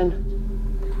this mission.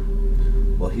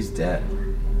 Well, he's dead.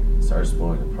 Sorry to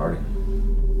spoil the party.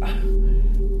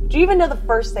 Do you even know the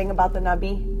first thing about the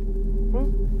Nabi?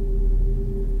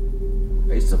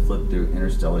 I used to flip through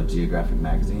Interstellar Geographic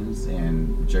magazines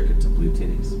and jerk it to blue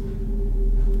titties.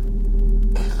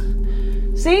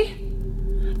 See?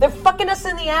 They're fucking us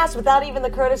in the ass without even the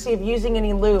courtesy of using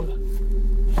any lube.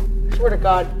 I swear to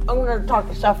God, I'm gonna talk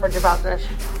to Suffrage about this.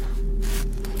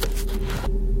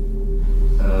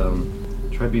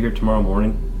 Try to be here tomorrow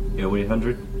morning,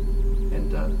 0800,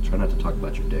 and try not to talk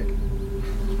about your dick.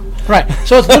 Right.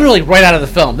 So it's literally right out of the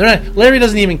film. Larry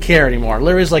doesn't even care anymore.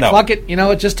 Larry's like, fuck it, you know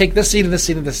what? Just take this scene and this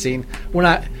scene and this scene. We're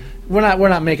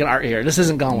not making art here. This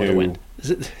isn't Gone with the Wind.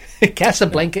 Is it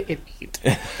Casablanca?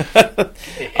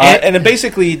 And then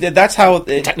basically, that's how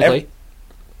technically,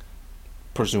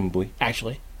 presumably,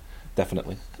 actually,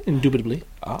 definitely, indubitably.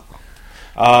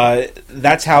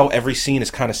 That's how every scene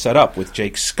is kind of set up with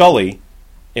Jake Scully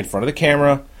in front of the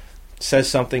camera. Says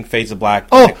something, fades to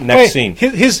black. Next scene.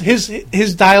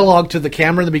 His dialogue to the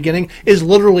camera in the beginning is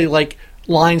literally like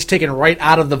lines taken right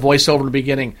out of the voiceover in the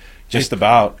beginning. Just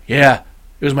about. Yeah,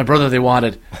 it was my brother they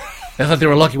wanted. I thought they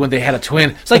were lucky when they had a twin.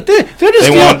 It's like they're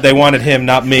just they wanted him,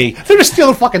 not me. They're just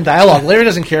stealing fucking dialogue. Larry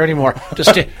doesn't care anymore.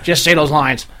 Just say those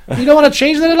lines. You don't want to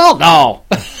change that at all? No.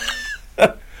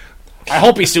 I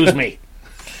hope he sues me.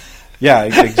 Yeah,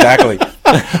 exactly.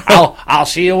 I'll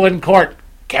see you in court,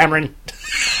 Cameron.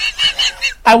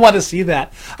 I want to see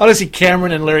that. I want to see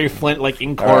Cameron and Larry Flint like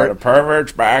in court. The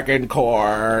pervert's back in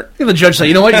court. And the judge say,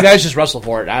 "You know what? You guys just wrestle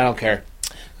for it. I don't care."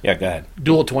 Yeah, go ahead.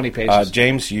 Duel 20 pages.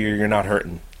 James, you're not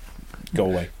hurting. Go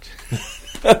away.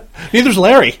 Neither's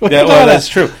Larry. Yeah, well, that's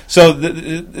true. So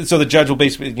the judge will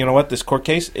basically, you know what? This court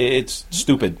case, it's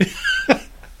stupid.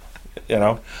 You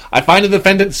know, I find the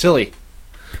defendant silly.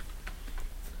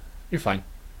 You're fine.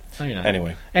 No, you're not.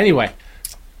 Anyway.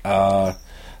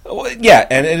 Yeah,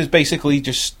 and it is basically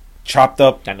just chopped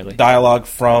up dialogue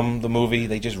from the movie.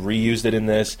 They just reused it in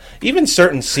this. Even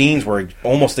certain scenes were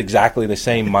almost exactly the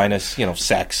same, minus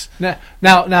sex.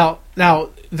 Now,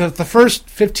 the first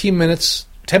 15 minutes,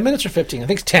 10 minutes or 15? I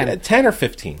think it's 10. 10 or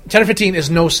 15. 10 or 15 is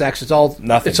no sex. It's all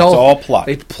nothing. It's all plot.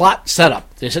 They plot setup.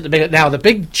 Now the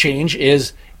big change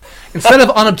is instead of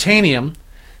unobtainium,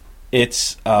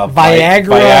 it's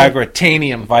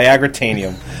Viagra-tanium.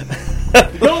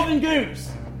 The Golden Goose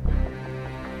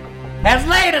has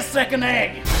laid a second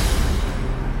egg.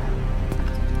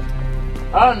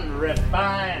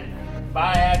 Unrefined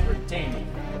Viagra-tanium.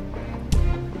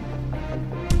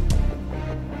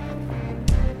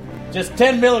 Just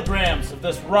 10 milligrams of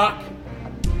this rock,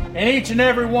 and each and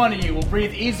every one of you will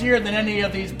breathe easier than any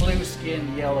of these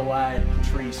blue-skinned, yellow-eyed,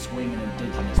 tree-swinging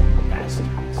indigenous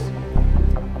bastards.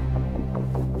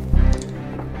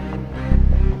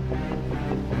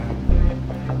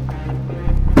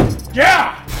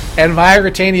 Yeah! And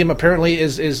Viagra-tanium apparently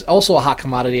is also a hot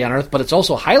commodity on Earth, but it's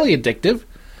also highly addictive.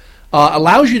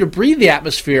 Allows you to breathe the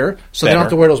atmosphere, so they don't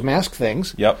have to wear those mask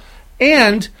things. Yep.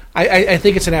 And I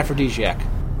think it's an aphrodisiac.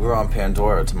 We were on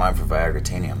Pandora to mine for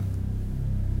Viagra-tanium,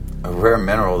 a rare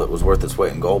mineral that was worth its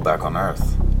weight in gold back on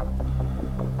Earth.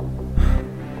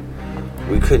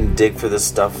 We couldn't dig for this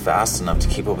stuff fast enough to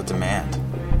keep up with demand.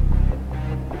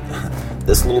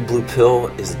 This little blue pill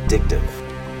is addictive.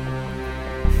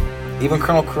 Even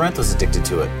Colonel Corinth was addicted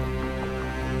to it.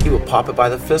 He would pop it by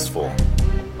the fistful.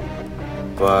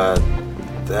 But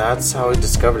that's how he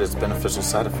discovered its beneficial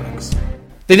side effects.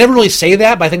 They never really say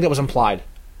that, but I think that was implied.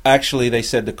 Actually, they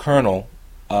said the Colonel,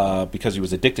 because he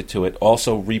was addicted to it,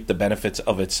 also reaped the benefits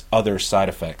of its other side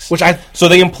effects. So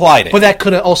they implied it. But that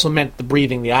could have also meant the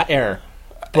breathing the air.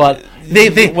 But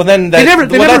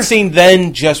that scene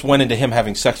then just went into him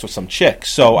having sex with some chick.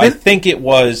 So I think it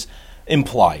was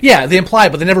implied. Yeah, they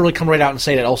implied, but they never really come right out and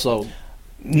say that also.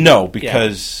 No,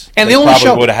 because and they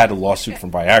probably would have had a lawsuit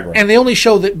from Viagra. And they only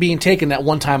show that being taken that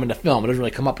one time in the film. It doesn't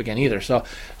really come up again either. So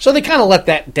they kind of let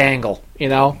that dangle, you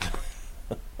know?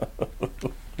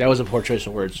 That was a poor choice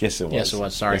of words. Yes, it was. Yes, it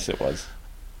was. Sorry. Yes, it was.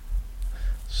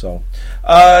 So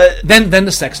then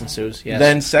the sex ensues. Yes.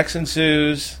 Then sex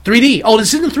ensues. 3D. Oh,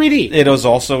 this isn't 3D. It was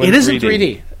also in 3D. It isn't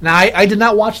 3D. Now I did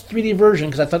not watch the 3D version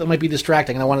because I thought it might be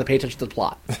distracting and I wanted to pay attention to the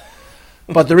plot.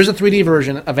 But there is a 3D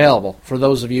version available for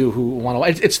those of you who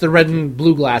want to. It's the red and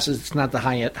blue glasses. It's not the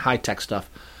high tech stuff.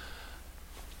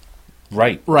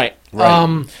 Right. Right.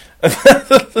 We're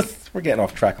getting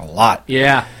off track a lot.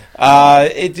 Yeah.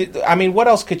 I mean, what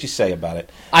else could you say about it?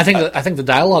 I think the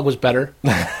dialogue was better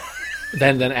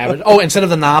than average. Oh, instead of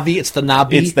the Navi, it's the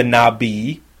Nabi. It's the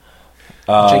Nabi.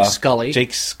 Jake Scully.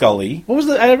 Jake Scully. What was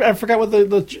I forgot what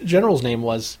the general's name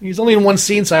was. He's only in one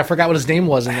scene, so I forgot what his name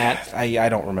was in that. I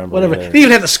don't remember. Whatever. Either. He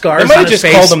even had the scars. They might on have his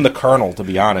just face. called him the Colonel, to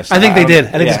be honest. I think they did.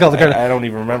 I think it's called the Colonel. I don't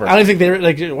even remember. I don't think they were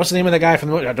like. What's the name of the guy from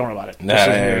the movie? I don't know about it.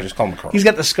 Just call him the Colonel. He's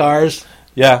got the scars.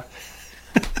 Yeah.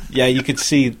 Yeah, you could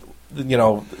see,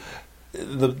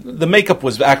 the makeup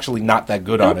was actually not that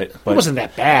good on it. But it wasn't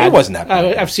that bad. It wasn't that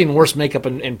bad. I've seen worse makeup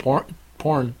in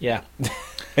porn. Yeah,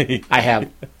 I have.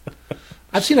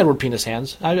 I've seen Edward Penis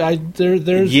Hands. That's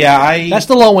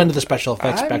the low end of the special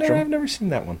effects spectrum. I've never seen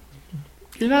that one.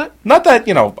 You're not? Not that,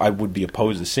 I would be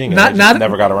opposed to seeing it. I just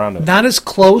never got around to it. Not as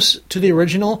close to the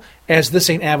original as This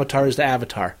Ain't Avatar is to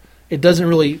Avatar. It doesn't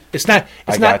really. It's not.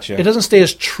 Gotcha. It doesn't stay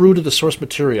as true to the source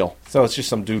material. So it's just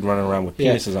some dude running around with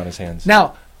penises on his hands.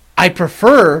 Now, I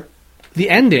prefer the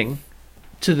ending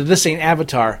to the This Ain't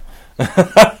Avatar.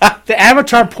 The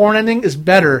Avatar porn ending is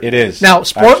better. It is. Now,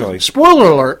 spoiler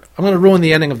alert, I'm going to ruin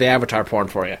the ending of the Avatar porn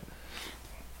for you.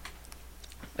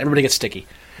 Everybody gets sticky.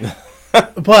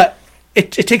 But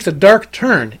it takes a dark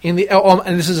turn in the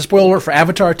and this is a spoiler alert for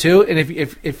Avatar 2, and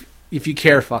if you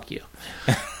care, fuck you.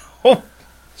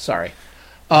 Sorry.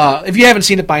 If you haven't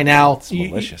seen it by now, it's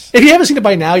malicious. If you haven't seen it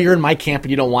by now, you're in my camp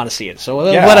and you don't want to see it.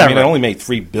 So yeah, whatever. I mean, it only made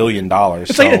 $3 billion.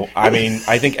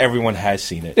 I think everyone has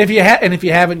seen it. If you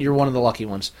haven't, you're one of the lucky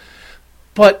ones.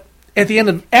 But at the end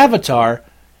of Avatar,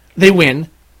 they win.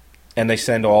 And they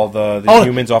send all the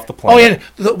humans off the planet.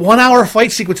 Oh, yeah. The 1 hour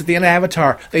fight sequence at the end of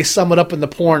Avatar, they sum it up in the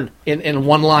porn in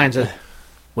one line. So,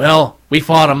 well, we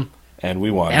fought them. And we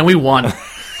won.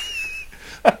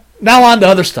 Now on to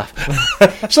other stuff.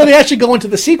 So they actually go into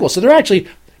the sequel. So they're actually,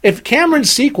 if Cameron's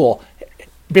sequel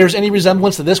bears any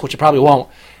resemblance to this, which it probably won't,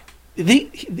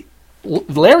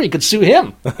 Larry could sue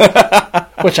him,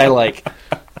 which I like.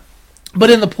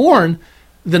 But in the porn,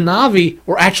 the Navi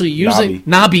were actually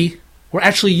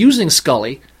using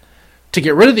Scully to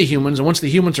get rid of the humans, and once the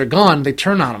humans are gone, they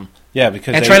turn on them. Yeah,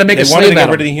 because they try to make a slave wanted to get out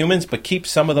of rid of the humans, but keep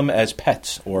some of them as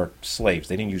pets or slaves.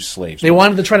 They didn't use slaves. They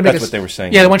wanted to try to make that's what they were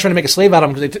saying. Yeah, they wanted to try to make a slave out of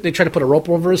him because they tried to put a rope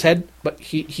over his head, but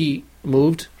he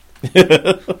moved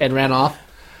and ran off.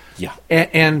 Yeah,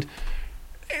 and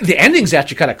the ending's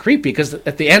actually kind of creepy because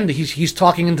at the end he's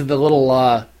talking into the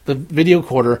little the video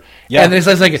recorder, and it's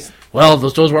like, well,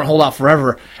 those doors won't hold out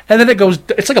forever, and then it goes.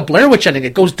 It's like a Blair Witch ending.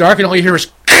 It goes dark, and all you hear is.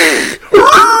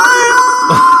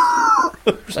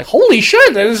 It's like, holy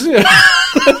shit!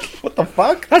 What the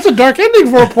fuck? That's a dark ending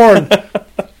for a porn.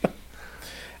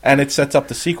 And it sets up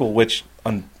the sequel, which,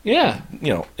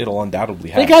 it'll undoubtedly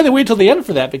have. They got to wait till the end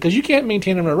for that because you can't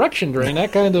maintain an erection during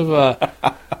that kind of.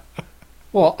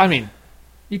 Well, I mean,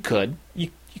 you could.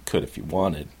 You could if you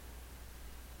wanted.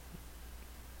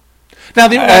 Now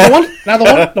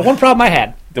the one problem I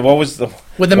had. What was the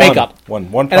with the makeup? One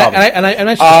problem. And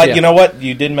I you know what?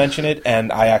 You did mention it,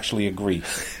 and I actually agree.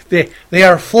 They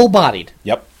are full bodied.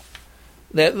 Yep.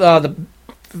 The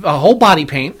whole body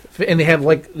paint, and they have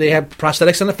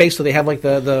prosthetics on the face, so they have like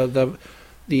the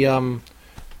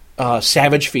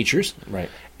savage features. Right.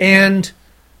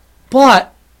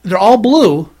 But they're all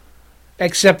blue,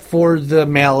 except for the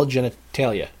male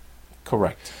genitalia.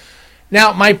 Correct.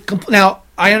 Now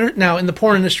in the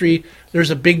porn industry, there's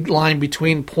a big line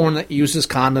between porn that uses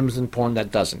condoms and porn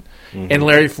that doesn't. Mm-hmm. And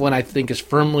Larry Flynn, I think, is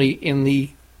firmly in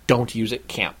the don't use it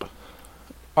camp.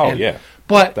 Oh, yeah.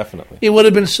 But definitely. It would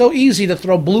have been so easy to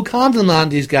throw blue condom on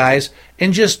these guys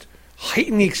and just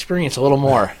heighten the experience a little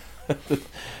more.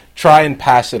 Try and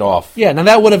pass it off. Yeah, now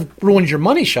that would have ruined your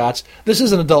money shots. This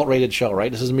is an adult-rated show,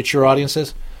 right? This is mature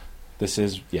audiences? This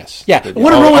is, yes. Yeah, it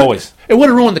would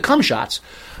have ruined the cum shots.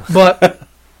 But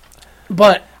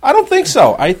I don't think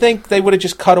so. I think they would have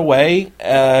just cut away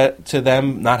to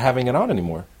them not having it on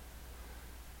anymore.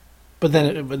 But then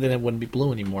it wouldn't be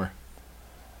blue anymore.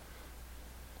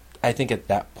 I think at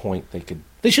that point they could.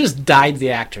 They should have dyed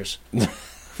the actors.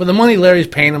 For the money Larry's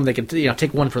paying them, they could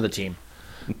take one for the team.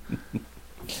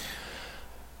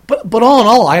 But all in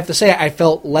all, I have to say I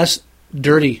felt less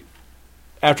dirty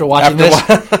after watching this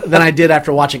than I did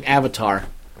after watching Avatar.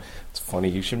 It's funny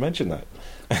you should mention that.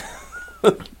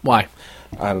 Why?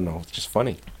 I don't know. It's just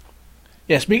funny.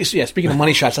 Yeah, speaking of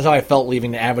money shots, that's how I felt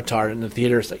leaving the Avatar in the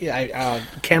theater. So,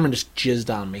 Cameron just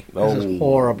jizzed on me. This is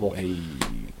horrible. Hey.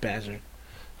 Bastard.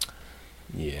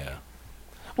 Yeah.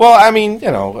 Well, I mean,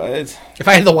 if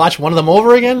I had to watch one of them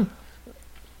over again,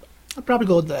 I'd probably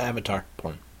go with the Avatar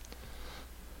porn.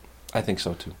 I think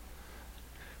so too.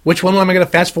 Which one am I going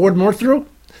to fast forward more through?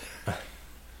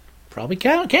 Probably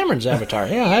Cameron's Avatar.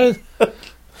 Yeah.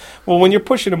 Well, when you're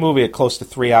pushing a movie at close to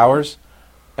 3 hours,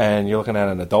 and you're looking at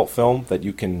an adult film that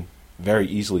you can very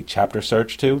easily chapter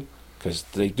search to, because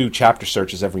they do chapter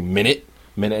searches every minute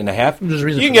and a half. There's a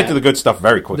reason you can for get that. to the good stuff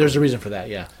very quickly. There's a reason for that,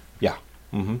 yeah. Yeah.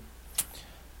 Mm-hmm.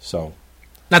 So.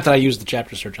 Not that I used the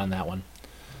chapter search on that one.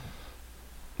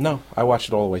 No, I watched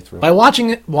it all the way through. By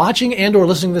watching and or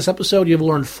listening to this episode, you've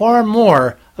learned far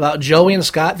more about Joey and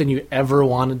Scott than you ever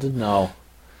wanted to know.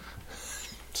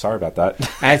 Sorry about that.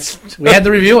 We had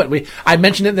to review it. I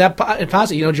mentioned it in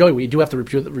passing. You know, Joey, we do have to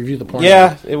review the porn.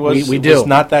 Yeah, it was. We it do. was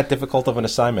not that difficult of an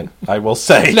assignment, I will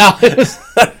say. No.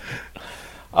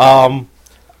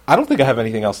 I don't think I have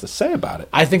anything else to say about it.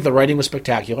 I think the writing was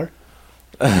spectacular.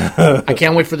 I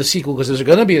can't wait for the sequel because there's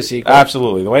going to be a sequel.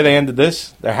 Absolutely. The way they ended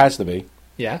this, there has to be.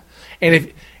 Yeah,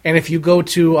 and if you go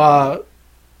to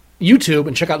YouTube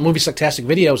and check out Movie Sucktastic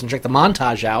videos and check the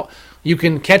montage out, you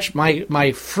can catch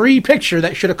my free picture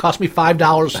that should have cost me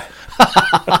 $5.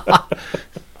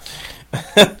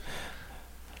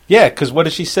 Yeah, because what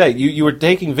did she say? You were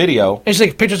taking video. And she's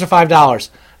like, pictures are $5. I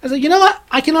was like, you know what?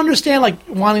 I can understand like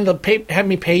wanting to have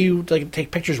me pay you to like,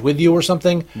 take pictures with you or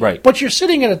something. Right. But you're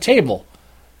sitting at a table.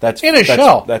 That's in a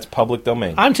show. That's public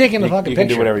domain. I'm taking the fucking picture. You can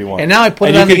do whatever you want. And now I put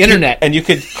it on the internet. And you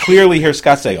could clearly hear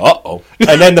Scott say, uh-oh.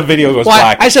 And then the video goes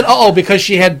black. I said, uh-oh, because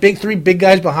she had three big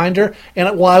guys behind her.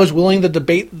 And while I was willing to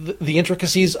debate the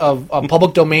intricacies of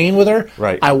public domain with her,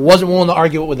 right. I wasn't willing to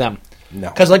argue it with them. No.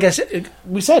 Because like I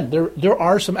said, there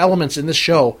are some elements in this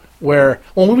show where,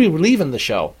 when we were leaving the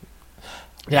show,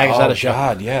 yeah, I guess that a show.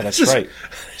 God, yeah, that's this right.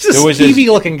 This is a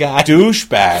skeevy-looking guy.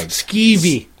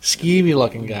 Douchebag.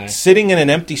 Skeevy-looking guy. Sitting in an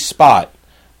empty spot,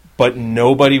 but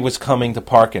nobody was coming to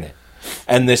park in it.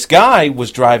 And this guy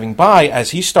was driving by as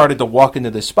he started to walk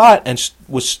into the spot and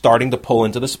was starting to pull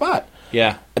into the spot.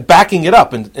 Yeah. Backing it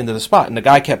up into the spot. And the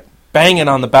guy kept banging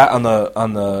on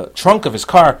the trunk of his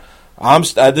car.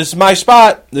 This is my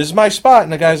spot. This is my spot.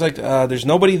 And the guy's like, there's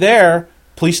nobody there.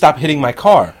 Please stop hitting my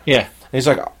car. Yeah. And he's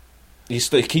like, he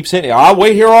keeps hitting. I'll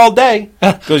wait here all day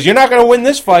because you're not going to win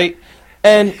this fight.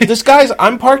 And this guy's,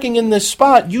 I'm parking in this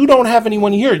spot. You don't have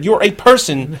anyone here. You're a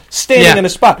person standing in a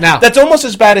spot. Now, that's almost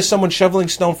as bad as someone shoveling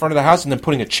snow in front of the house and then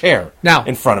putting a chair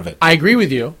in front of it. I agree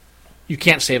with you. You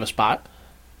can't save a spot.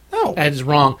 No. That is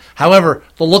wrong. However,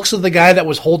 the looks of the guy that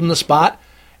was holding the spot,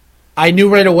 I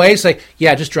knew right away. It's like,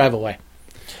 yeah, just drive away.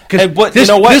 But this,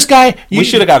 you know what? This guy, we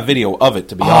should have got video of it,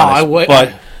 to be honest.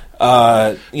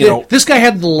 But this guy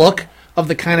had the look of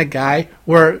the kind of guy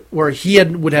where he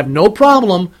would have no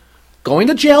problem going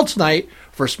to jail tonight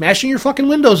for smashing your fucking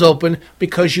windows open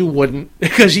because you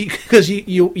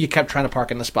kept trying to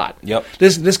park in the spot. Yep.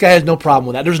 This guy has no problem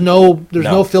with that. There's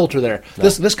no filter there. No.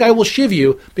 This guy will shiv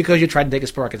you because you tried to take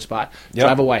his parking spot. Yep.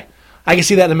 Drive away. I can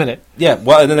see that in a minute. Yeah.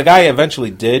 Well, and then the guy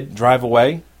eventually did drive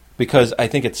away because I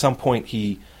think at some point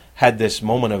he had this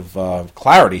moment of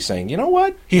clarity, saying, "You know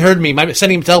what?" He heard me.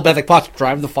 Sending him telepathic thoughts.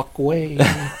 Drive the fuck away.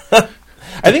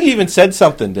 I think he even said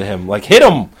something to him, like "hit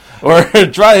him" or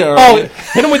 "drive," or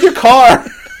 "hit him with your car."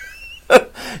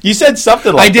 You said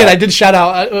something like that. I did shout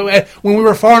out when we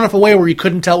were far enough away where you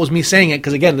couldn't tell it was me saying it.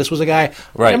 Because again, this was a guy.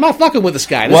 Right. I'm not fucking with this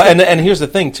guy. And here's the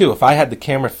thing too: if I had the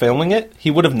camera filming it,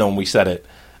 he would have known we said it.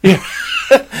 Yeah.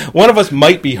 One of us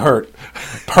might be hurt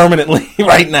permanently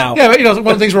right now. Yeah, but one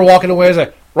of the things we're walking away is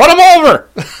like, run him over!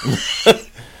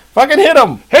 Fucking hit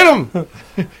him! Hit him!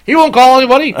 He won't call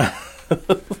anybody.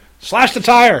 Slash the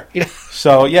tire.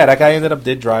 So yeah, that guy ended up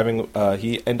driving.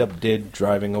 He ended up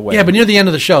driving away. Yeah, but near the end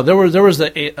of the show, there was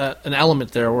an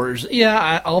element there where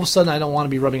all of a sudden I don't want to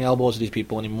be rubbing elbows with these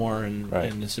people anymore,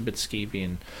 and it's a bit skeevy.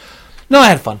 And no, I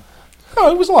had fun. Oh,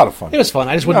 it was a lot of fun. It was fun.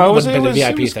 I just wouldn't pay the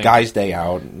VIP thing. Guys' day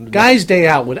out. Guys' day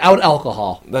out without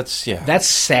alcohol. That's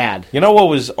sad. You know what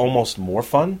was almost more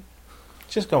fun?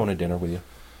 Just going to dinner with you.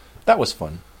 That was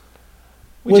fun.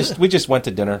 We just went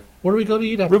to dinner. Where did we go to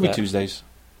eat after Ruby that? Tuesdays.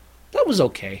 That was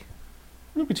okay.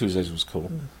 Ruby Tuesdays was cool.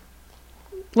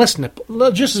 Less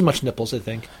just as much nipples, I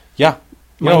think. Yeah.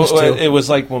 It was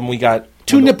like when we got...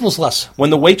 2 nipples less. When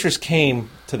the waitress came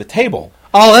to the table...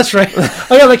 Oh, that's right. Oh,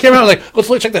 yeah, the camera. I was like,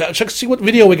 let's check see what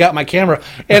video we got on my camera.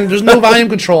 And there's no volume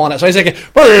control on it. So I was like,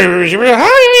 how are you doing?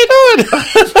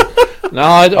 No,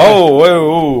 I don't.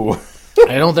 Oh,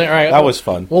 I don't think. All right, that was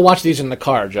fun. We'll watch these in the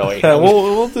car, Joey.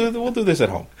 we'll do this at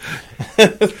home.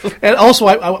 And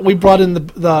also, we brought in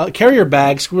the carrier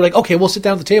bags. We were like, okay, we'll sit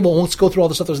down at the table and let's go through all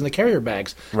the stuff that was in the carrier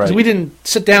bags. Right. We didn't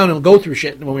sit down and go through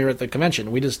shit when we were at the convention.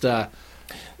 We just.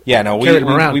 Yeah, no, carried them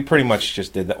around. we pretty much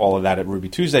just did all of that at Ruby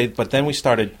Tuesday, but then we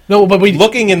started but we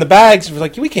looking in the bags. We're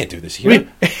like, we can't do this here.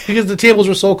 Because the tables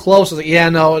were so close. I was like, yeah,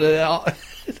 no.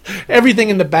 Everything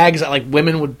in the bags that like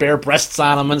women with bare breasts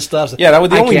on them and stuff. Yeah, that was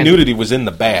the only nudity was in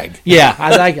the bag. Yeah,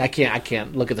 I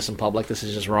can't look at this in public. This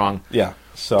is just wrong. Yeah.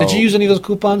 So did you use any of those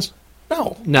coupons?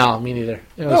 No, me neither.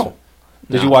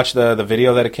 Did you watch the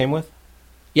video that it came with?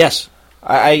 Yes.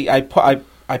 I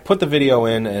put the video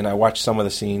in and I watched some of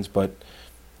the scenes, but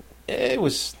it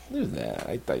was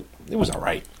all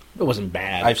right. It wasn't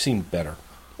bad. I've seen better.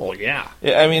 Oh yeah.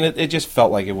 I mean, it just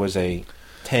felt like it was a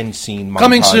 10-scene montage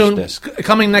coming soon. Disc.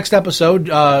 Coming next episode,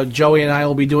 Joey and I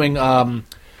will be doing. The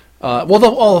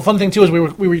fun thing too is we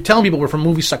were telling people we're from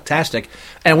Movie Sucktastic,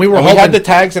 and we had the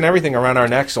tags and everything around our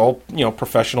necks, all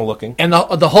professional looking. And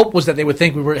the hope was that they would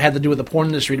think we had to do with the porn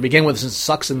industry to begin with, since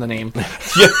sucks in the name.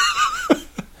 Yeah.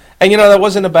 And that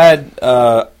wasn't a bad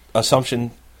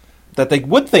assumption that they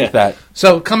would think that.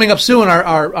 So coming up soon,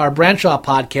 our branch off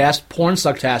podcast, Porn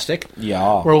Sucktastic.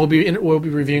 Yeah. Where we'll be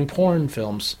reviewing porn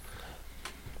films.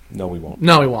 No, we won't.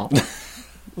 No, we won't.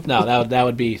 No, that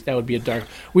would be a dark.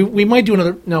 We might do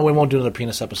another. No, we won't do another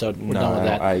penis episode. We're done with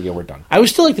that. Yeah, we're done. I would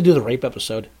still like to do the rape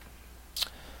episode.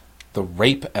 The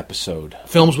rape episode.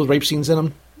 Films with rape scenes in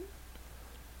them.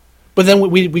 But then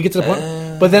we get to the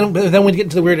point. But then we get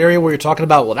into the weird area where you're talking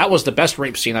about. Well, that was the best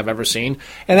rape scene I've ever seen,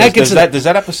 and does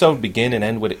that episode begin and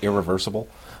end with irreversible?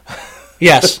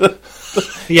 Yes.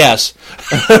 Yes.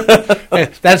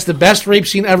 That's the best rape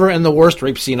scene ever and the worst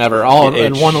rape scene ever, all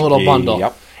in one little bundle.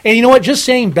 Yep. And you know what? Just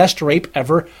saying best rape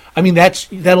ever, I mean, that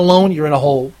alone, you're in a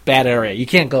whole bad area. You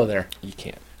can't go there. You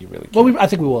can't. You really can't. Well, I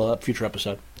think we will a future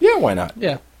episode. Yeah, why not?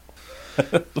 Yeah.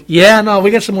 Yeah, no,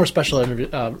 we got some more special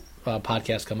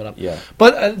podcasts coming up. Yeah.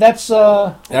 But that's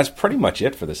pretty much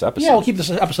it for this episode. Yeah, we'll keep this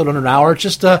episode under an hour.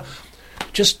 Just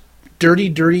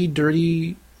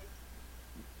dirty,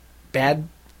 bad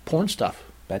porn stuff.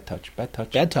 Bad touch. Bad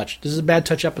touch. This is a bad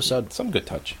touch episode. Some good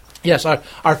touch. Yes,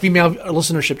 our female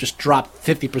listenership just dropped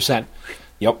 50%.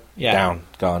 Yep. Yeah. Down.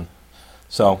 Gone.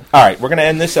 So, all right, we're going to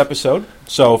end this episode.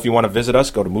 So if you want to visit us,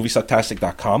 go to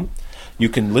MovieSucktastic.com. You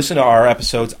can listen to our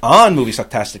episodes on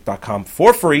MovieSucktastic.com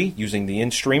for free using the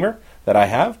in-streamer that I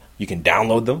have. You can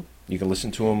download them. You can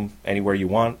listen to them anywhere you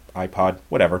want, iPod,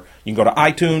 whatever. You can go to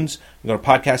iTunes. You can go to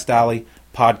Podcast Alley,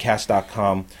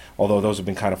 podcast.com, although those have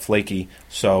been kind of flaky,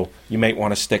 so you might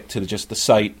want to stick to just the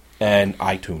site and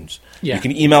iTunes. Yeah. You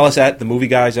can email us at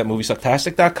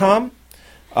themovieguys@moviesucktastic.com.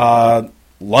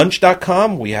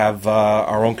 Lunch.com. We have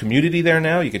our own community there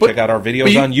now. You can check out our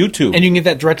videos on YouTube. And you can get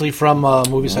that directly from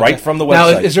Movie Sucktastic. Right from the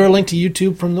website. Now, is there a link to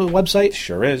YouTube from the website?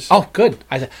 Sure is. Oh, good.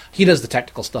 He does the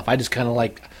technical stuff. I just kind of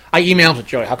I emailed to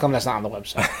Joey. How come that's not on the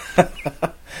website?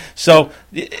 So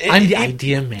I'm the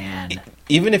idea man.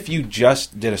 Even if you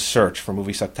just did a search for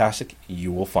Movie Sucktastic,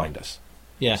 you will find us.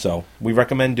 Yeah. So we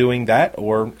recommend doing that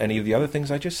or any of the other things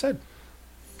I just said.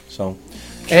 So,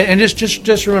 and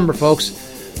just remember, folks.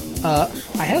 I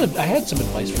had some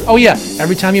advice for. Oh yeah,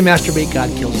 every time you masturbate, God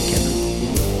kills a kid.